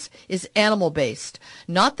cans is animal-based,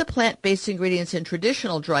 not the plant-based ingredients in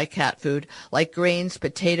traditional dry cat food like grains,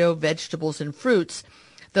 potato, vegetables, and fruits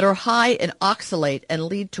that are high in oxalate and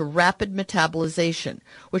lead to rapid metabolization,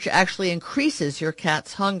 which actually increases your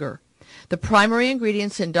cat's hunger. The primary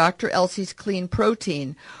ingredients in Dr. Elsie's Clean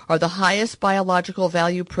Protein are the highest biological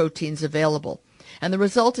value proteins available, and the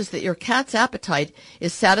result is that your cat's appetite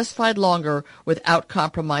is satisfied longer without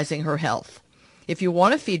compromising her health. If you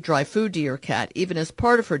want to feed dry food to your cat, even as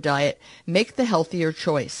part of her diet, make the healthier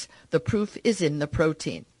choice. The proof is in the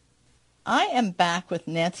protein. I am back with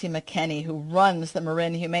Nancy McKenney, who runs the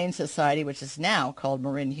Marin Humane Society, which is now called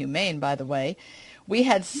Marin Humane, by the way. We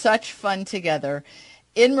had such fun together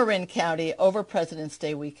in Marin County over President's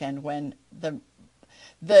Day weekend when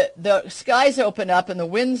the skies opened up and the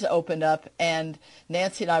winds opened up, and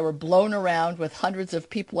Nancy and I were blown around with hundreds of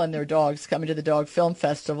people and their dogs coming to the Dog Film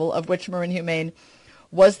Festival, of which Marin Humane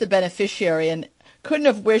was the beneficiary, and couldn't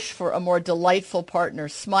have wished for a more delightful partner,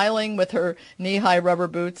 smiling with her knee-high rubber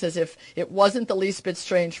boots as if it wasn't the least bit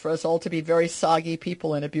strange for us all to be very soggy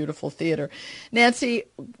people in a beautiful theater. Nancy,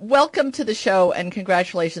 welcome to the show, and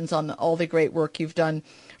congratulations on all the great work you've done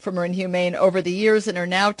for Marin Humane over the years and are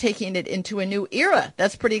now taking it into a new era.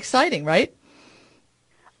 That's pretty exciting, right?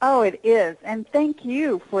 Oh, it is. And thank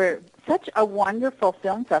you for such a wonderful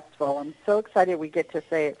film festival. I'm so excited we get to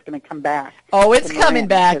say it's going to come back. Oh, it's coming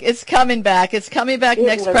back. It's coming back. It's coming back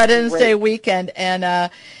next President's Day weekend,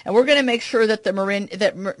 and we're going to make sure that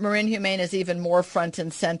Marin Humane is even more front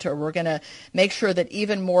and center. We're going to make sure that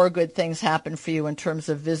even more good things happen for you in terms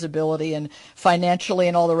of visibility and financially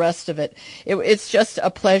and all the rest of it. It's just a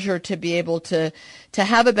pleasure to be able to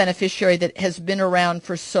have a beneficiary that has been around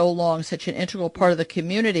for so long, such an integral part of the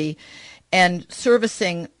community, and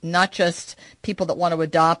servicing not just people that want to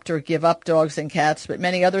adopt or give up dogs and cats, but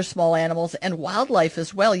many other small animals and wildlife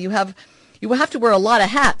as well. You have to wear a lot of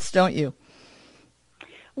hats, don't you?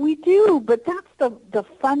 We do, but that's the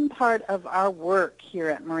fun part of our work here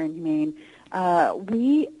at Marin Humane.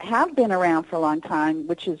 We have been around for a long time,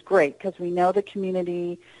 which is great because we know the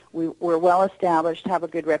community. We're well established, have a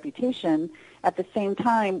good reputation. At the same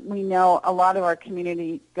time, we know a lot of our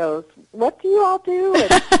community goes, what do you all do?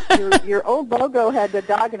 And your old logo had a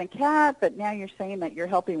dog and a cat, but now you're saying that you're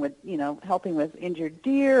helping with injured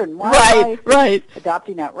deer and wildlife, right.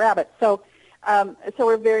 Adopting out rabbits. So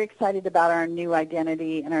we're very excited about our new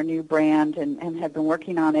identity and our new brand, and have been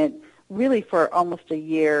working on it really for almost a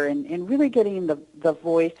year, and really getting the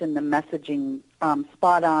voice and the messaging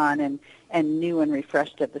spot on and new and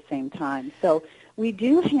refreshed at the same time. So we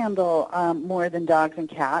do handle more than dogs and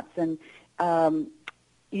cats, and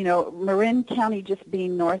Marin County just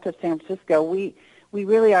being north of San Francisco, we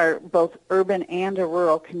really are both urban and a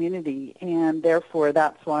rural community, and therefore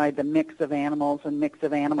that's why the mix of animals and mix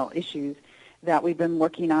of animal issues that we've been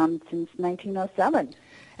working on since 1907.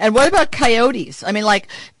 And what about coyotes? I mean, like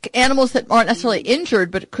animals that aren't necessarily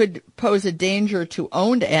injured but could pose a danger to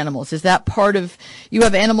owned animals. Is that part of, you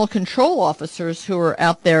have animal control officers who are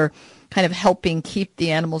out there kind of helping keep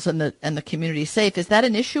the animals and the community safe. Is that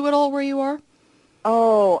an issue at all where you are?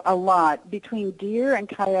 Oh, a lot. Between deer and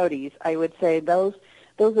coyotes, I would say those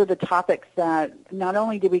are the topics that not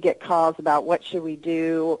only do we get calls about what should we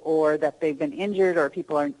do, or that they've been injured, or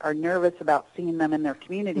people are nervous about seeing them in their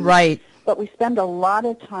community. Right. But we spend a lot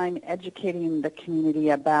of time educating the community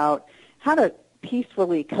about how to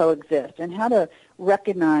peacefully coexist and how to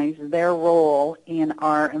recognize their role in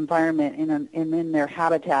our environment and in their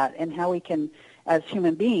habitat, and how we can, as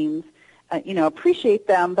human beings, appreciate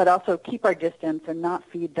them, but also keep our distance and not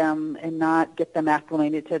feed them and not get them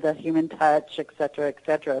acclimated to the human touch, et cetera, et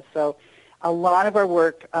cetera. So a lot of our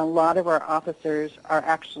work, a lot of our officers are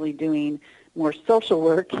actually doing more social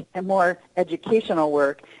work and more educational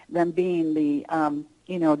work than being the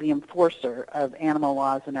enforcer of animal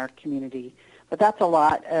laws in our community. But that's a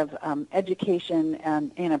lot of education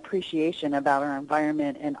and appreciation about our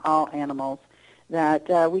environment and all animals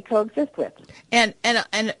that we coexist with. And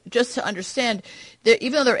just to understand,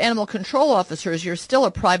 even though they're animal control officers, you're still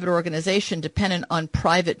a private organization dependent on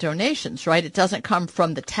private donations, right? It doesn't come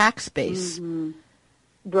from the tax base. Mm-hmm.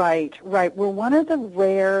 Right. We're one of the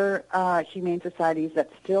rare humane societies that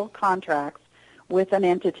still contracts with an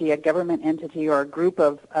entity, a government entity, or a group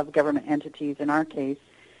of government entities in our case,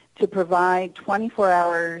 to provide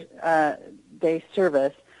 24-hour day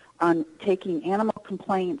service on taking animal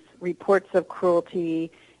complaints, reports of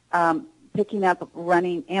cruelty, picking up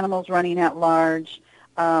animals running at large,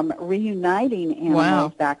 reuniting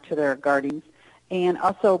animals back to their guardians, and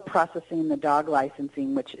also processing the dog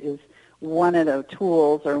licensing, which is one of the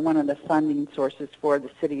tools or one of the funding sources for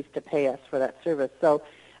the cities to pay us for that service. So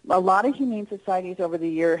a lot of humane societies over the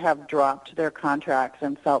year have dropped their contracts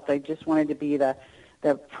and felt they just wanted to be the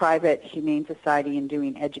private humane society in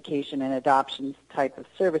doing education and adoptions type of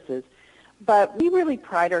services. But we really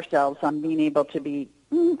pride ourselves on being able to be,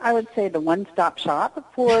 I would say, the one-stop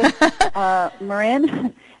shop for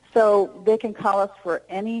Marin. So they can call us for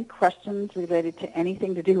any questions related to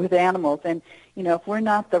anything to do with animals. And, if we're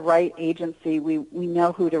not the right agency, we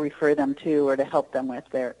know who to refer them to or to help them with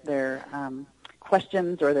their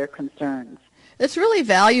questions or their concerns. It's really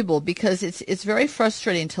valuable because it's very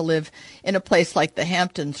frustrating to live in a place like the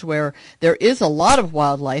Hamptons where there is a lot of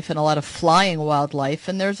wildlife and a lot of flying wildlife,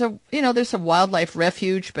 and there's a wildlife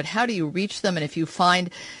refuge, but how do you reach them? And if you find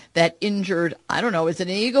that injured, I don't know, is it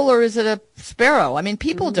an eagle or is it a sparrow? I mean,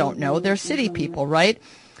 people don't know. They're city people, right?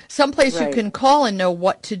 Someplace you can call and know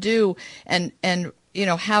what to do and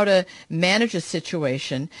how to manage a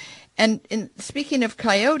situation. And speaking of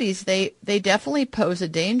coyotes, they definitely pose a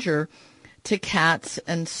danger to cats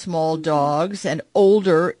and small dogs and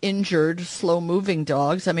older, injured, slow-moving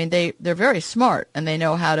dogs. I mean, they're very smart, and they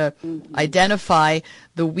know how to identify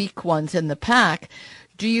the weak ones in the pack.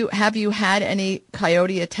 Have you had any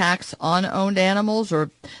coyote attacks on owned animals, or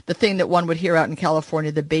the thing that one would hear out in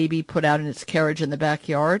California, the baby put out in its carriage in the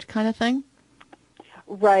backyard kind of thing?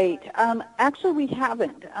 Right. Actually, we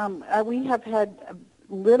haven't. We have had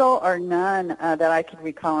little or none that I can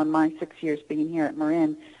recall in my 6 years being here at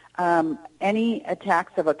Marin, any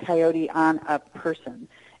attacks of a coyote on a person.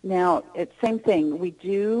 Now, it's same thing. We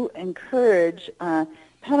do encourage pet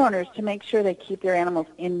owners to make sure they keep their animals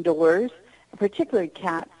indoors, particularly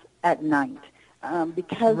cats, at night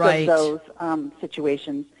because Right. of those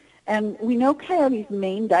situations. And we know coyotes'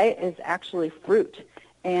 main diet is actually fruit.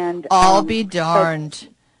 And I'll be darned.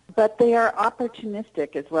 But they are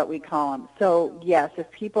opportunistic, is what we call them. So yes,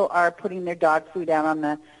 if people are putting their dog food out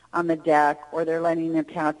on the deck, or they're letting their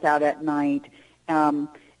cats out at night, the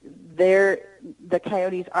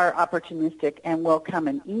coyotes are opportunistic and will come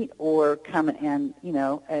and eat or come and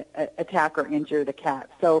attack or injure the cat.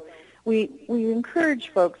 So we encourage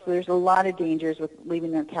folks. There's a lot of dangers with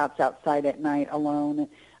leaving their cats outside at night alone,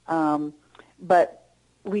 but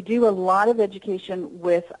we do a lot of education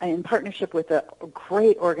in partnership with a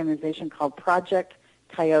great organization called Project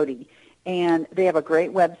Coyote. And they have a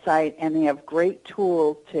great website, and they have great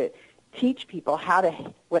tools to teach people how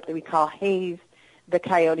to, what we call, haze the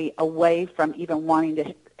coyote away from even wanting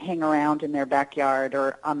to hang around in their backyard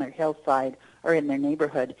or on their hillside or in their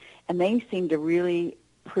neighborhood. And they seem to really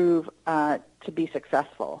prove to be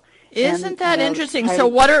successful. Isn't that interesting? So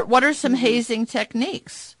what are some hazing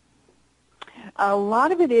techniques? A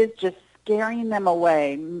lot of it is just scaring them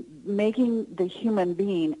away, making the human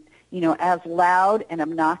being, as loud and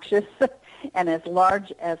obnoxious and as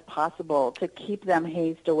large as possible to keep them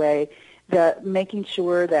hazed away. Making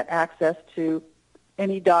sure that access to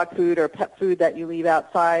any dog food or pet food that you leave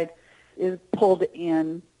outside is pulled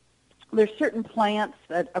in. There's certain plants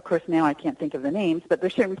that, of course, now I can't think of the names, but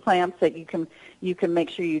there's certain plants that you can make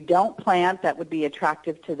sure you don't plant that would be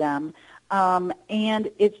attractive to them. And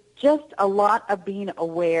it's just a lot of being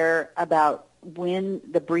aware about when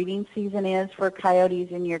the breeding season is for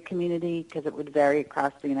coyotes in your community, because it would vary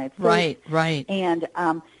across the United States. Right.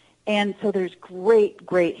 And so there's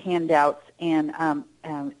great handouts and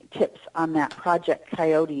tips on that Project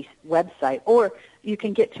Coyote website, or you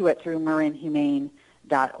can get to it through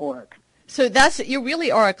marinhumane.org. So you really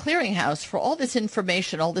are a clearinghouse for all this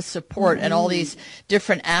information, all this support, and all these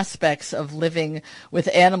different aspects of living with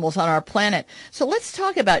animals on our planet. So let's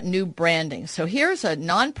talk about new branding. So here's a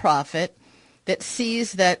nonprofit that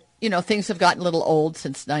sees that, things have gotten a little old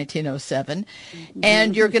since 1907,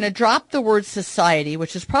 and you're going to drop the word society,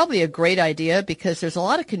 which is probably a great idea because there's a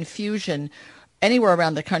lot of confusion anywhere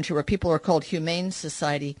around the country where people are called Humane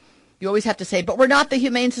Society. You always have to say, but we're not the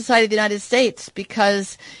Humane Society of the United States,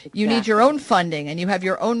 because you need your own funding and you have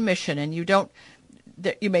your own mission, and you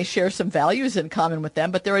may share some values in common with them,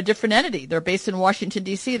 but they're a different entity. They're based in Washington,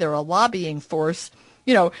 D.C. They're a lobbying force,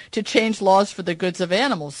 to change laws for the goods of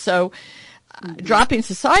animals. So dropping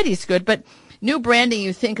society is good, but new branding,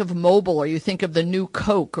 you think of Mobil, or you think of the new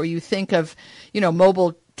Coke, or you think of,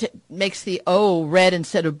 Mobil makes the O red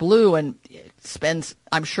instead of blue and spends,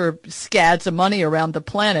 I'm sure, scads of money around the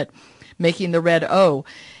planet making the red O.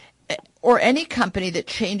 Or any company that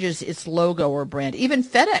changes its logo or brand. Even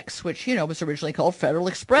FedEx, which, was originally called Federal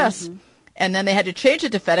Express. And then they had to change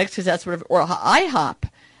it to FedEx because that's or IHOP.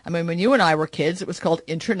 I mean, when you and I were kids, it was called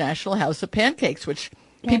International House of Pancakes, which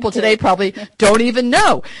people today probably don't even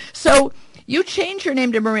know. So you change your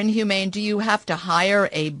name to Marin Humane. Do you have to hire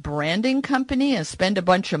a branding company and spend a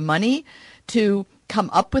bunch of money to come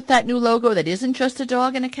up with that new logo that isn't just a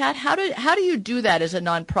dog and a cat? How do you do that as a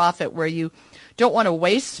nonprofit where you don't want to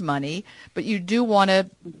waste money, but you do want to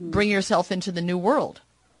bring yourself into the new world?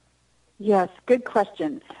 Yes, good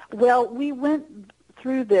question. Well, we went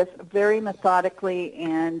through this very methodically,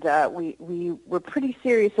 and we were pretty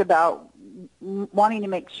serious about wanting to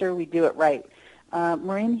make sure we do it right.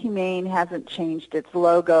 Marin Humane hasn't changed its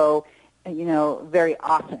logo, very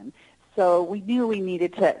often. So we knew we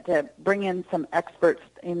needed to bring in some experts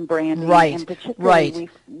in branding. Right. And particularly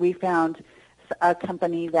we found a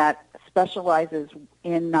company that specializes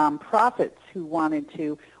in nonprofits who wanted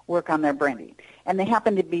to work on their branding. And they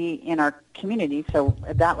happened to be in our community, so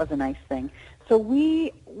that was a nice thing. So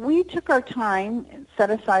we took our time and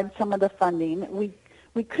set aside some of the funding.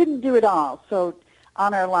 We couldn't do it all. So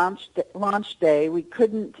on our launch day, we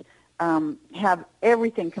couldn't have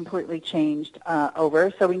everything completely changed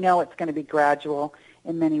over. So we know it's going to be gradual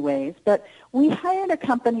in many ways. But we hired a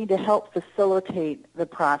company to help facilitate the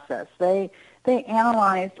process. They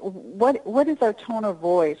analyzed what is our tone of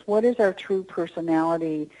voice, what is our true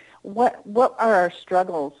personality, what are our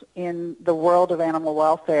struggles in the world of animal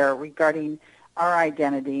welfare regarding our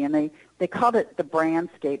identity, and they called it the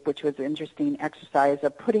Brandscape, which was an interesting exercise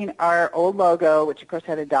of putting our old logo, which of course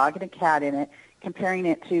had a dog and a cat in it, comparing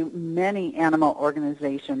it to many animal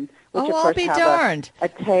organizations, which of I'll course be have darned. a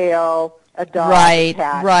tail, a dog, Right, a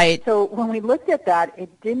cat. right. So when we looked at that,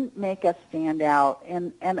 it didn't make us stand out.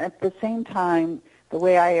 And at the same time, the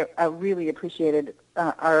way I really appreciated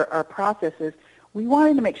our process is we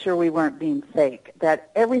wanted to make sure we weren't being fake, that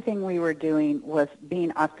everything we were doing was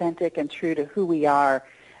being authentic and true to who we are.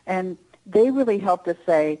 And they really helped us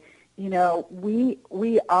say, you know,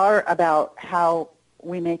 we are about how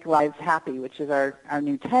we make lives happy, which is our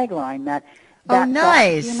new tagline, that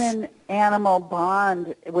nice. that human-animal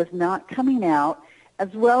bond was not coming out, as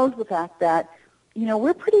well as the fact that, you know,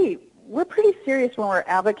 we're pretty serious when we're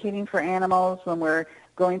advocating for animals, when we're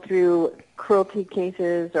going through cruelty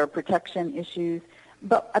cases or protection issues.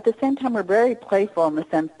 But at the same time, we're very playful in the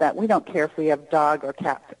sense that we don't care if we have dog or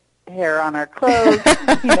cat hair on our clothes.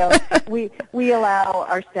 You know, we allow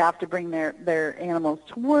our staff to bring their animals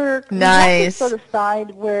to work. Nice. We have this sort of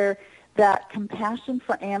side where that compassion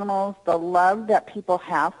for animals, the love that people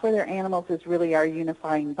have for their animals is really our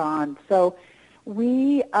unifying bond. So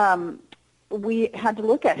we had to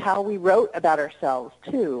look at how we wrote about ourselves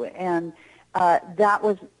too, and that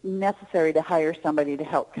was necessary to hire somebody to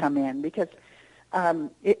help come in, because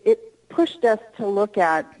it pushed us to look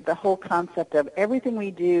at the whole concept of everything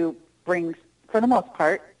we do brings, for the most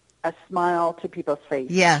part, a smile to people's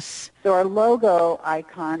faces. Yes. So our logo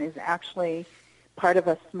icon is actually part of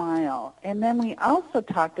a smile. And then we also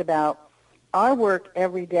talked about our work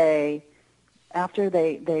every day. After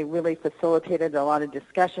they really facilitated a lot of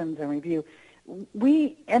discussions and review,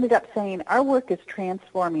 we ended up saying our work is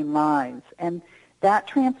transforming lives, and that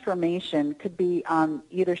transformation could be on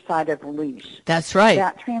either side of the leash. That's right.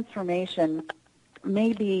 That transformation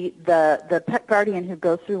may be the pet guardian who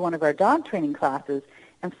goes through one of our dog training classes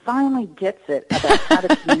and finally gets it about how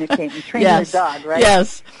to communicate and train Yes. their dog, right?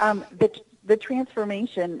 Yes. The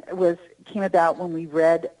transformation came about when we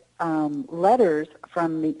read letters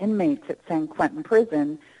from the inmates at San Quentin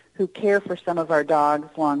Prison who care for some of our dogs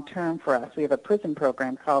long-term for us. We have a prison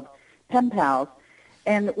program called Pen Pals.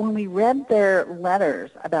 And when we read their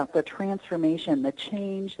letters about the transformation, the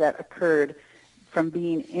change that occurred from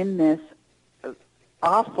being in this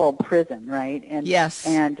awful prison, right? And, yes.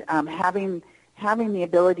 And having the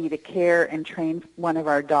ability to care and train one of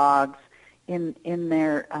our dogs in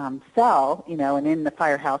their cell, you know, and in the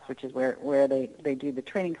firehouse, which is where they do the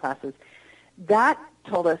training classes, that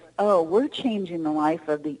told us, oh, we're changing the life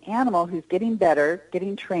of the animal who's getting better,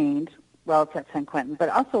 getting trained, well, it's at San Quentin, but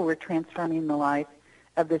also we're transforming the life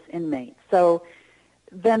of this inmate. So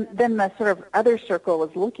then the sort of other circle was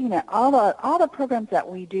looking at all the programs that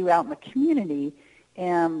we do out in the community,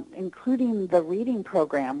 including the reading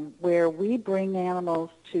program, where we bring animals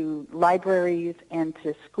to libraries and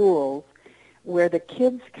to schools, where the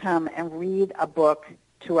kids come and read a book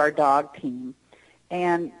to our dog team.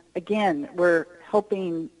 And again, we're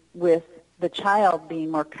helping with the child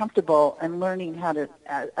being more comfortable and learning how to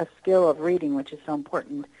a skill of reading, which is so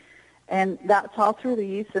important. And that's all through the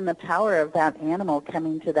use and the power of that animal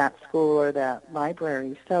coming to that school or that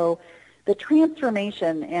library. So the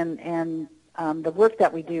transformation and the work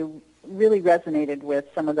that we do really resonated with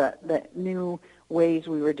some of the new ways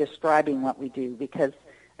we were describing what we do. Because,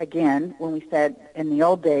 again, when we said in the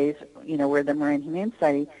old days, you know, we're the Marin Humane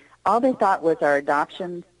Society, all they thought was our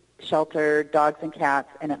adoption shelter, dogs and cats,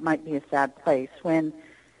 and it might be a sad place. When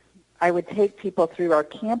I would take people through our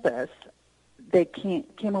campus, they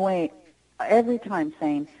came away every time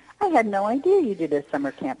saying, I had no idea you did a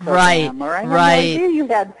summer camp program, or I had no idea you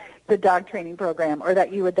had the dog training program, or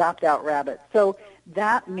that you adopt out rabbits. So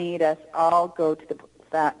that made us all go to the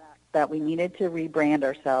fact that we needed to rebrand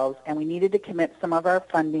ourselves, and we needed to commit some of our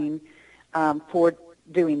funding for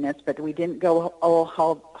doing this, but we didn't go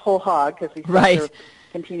whole hog because we still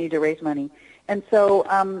continue to raise money. And so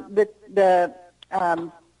the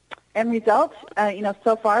end result, you know,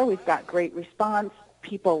 so far we've got great response.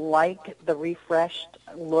 People like the refreshed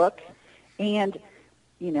look, and,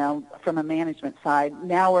 you know, from a management side,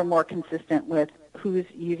 now we're more consistent with who's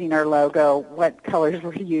using our logo, what colors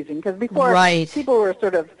we're using, because before people were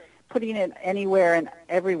sort of putting it anywhere and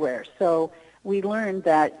everywhere. So we learned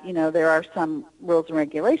that, you know, there are some rules and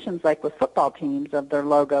regulations, like with football teams, of their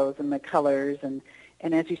logos and the colors, and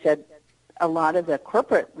as you said, a lot of the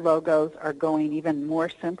corporate logos are going even more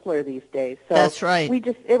simpler these days. So that's right.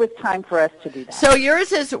 It was time for us to do that. So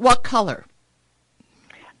yours is what color?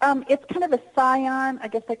 It's kind of a cyan, I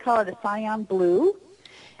guess they call it a cyan blue,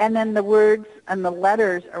 and then the words and the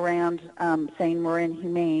letters around saying Marin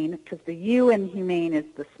Humane, because the U in humane is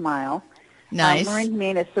the smile, Nice. Marin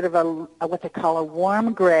Humane is sort of a what they call a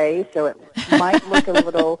warm gray, so it might look a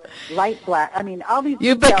little light black. I mean, all these.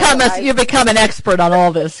 You've become an expert on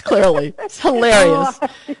all this. Clearly, it's hilarious.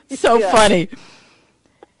 So yeah. funny.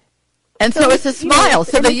 And so it's a smile.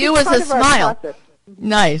 So the U is a smile.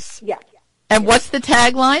 Nice. Yeah. And what's the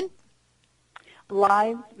tagline?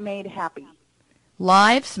 Lives made happy.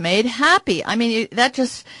 Lives made happy. I mean, that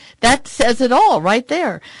says it all right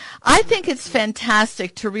there. I think it's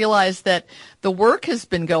fantastic to realize that the work has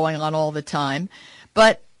been going on all the time,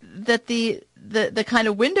 but that the kind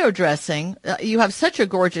of window dressing, you have such a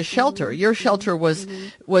gorgeous shelter. Your shelter was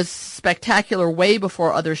spectacular way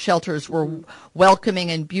before other shelters were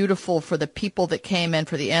welcoming and beautiful for the people that came and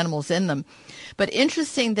for the animals in them. But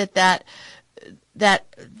interesting that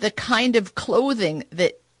the kind of clothing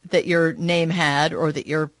that your name had or that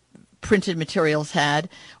your printed materials had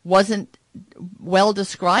wasn't well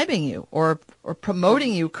describing you or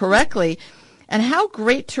promoting you correctly. And how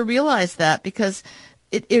great to realize that, because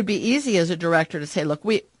it would be easy as a director to say, look,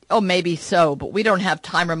 maybe so, but we don't have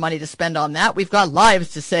time or money to spend on that. We've got lives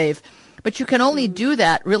to save. But you can only do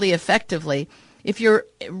that really effectively if you're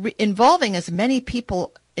involving as many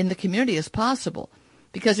people in the community as possible,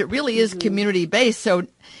 because it really is community-based. So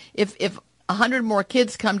if 100 more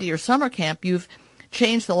kids come to your summer camp, you've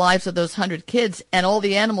changed the lives of those 100 kids and all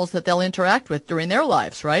the animals that they'll interact with during their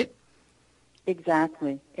lives, right?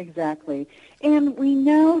 Exactly. And we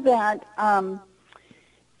know that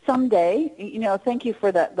someday, thank you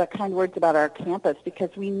for the kind words about our campus, because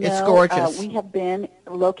we know it's gorgeous. We have been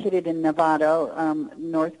located in Novato,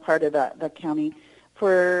 north part of the county,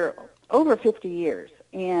 for over 50 years.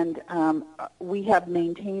 And we have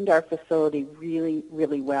maintained our facility really,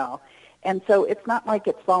 really well. And so it's not like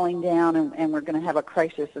it's falling down and we're going to have a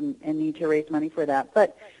crisis and need to raise money for that.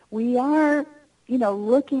 But we are,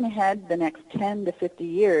 looking ahead the next 10 to 50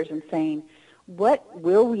 years and saying, what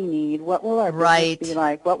will we need? What will our business be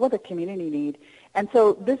like? What will the community need? And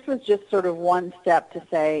so this was just sort of one step to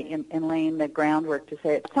say, in laying the groundwork to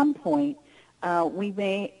say at some point, we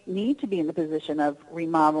may need to be in the position of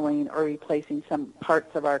remodeling or replacing some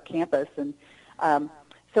parts of our campus. And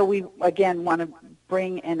so we, again, want to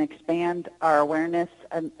bring and expand our awareness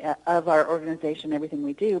of our organization, everything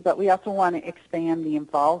we do, but we also want to expand the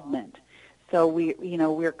involvement. So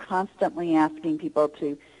we're constantly asking people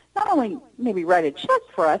to not only maybe write a check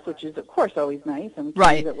for us, which is, of course, always nice, and we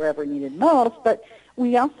can use it wherever needed most, but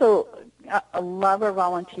we also love our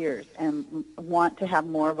volunteers and want to have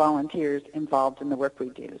more volunteers involved in the work we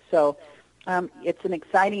do. So it's an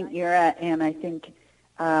exciting era, and I think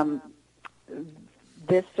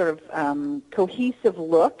this sort of cohesive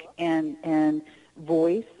look and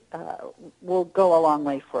voice will go a long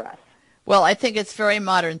way for us. Well, I think it's very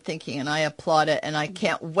modern thinking, and I applaud it, and I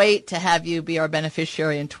can't wait to have you be our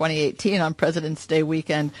beneficiary in 2018 on President's Day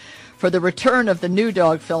weekend for the return of the new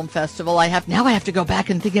Dog Film Festival. I have to go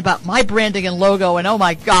back and think about my branding and logo, and oh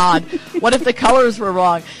my God, what if the colors were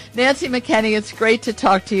wrong? Nancy McKenney, it's great to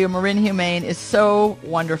talk to you. Marin Humane is so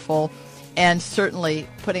wonderful, and certainly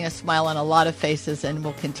putting a smile on a lot of faces, and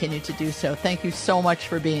will continue to do so. Thank you so much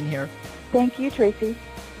for being here. Thank you, Tracy.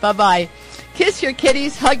 Bye-bye. Kiss your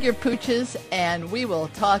kitties, hug your pooches, and we will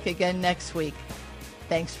talk again next week.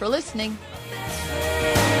 Thanks for listening.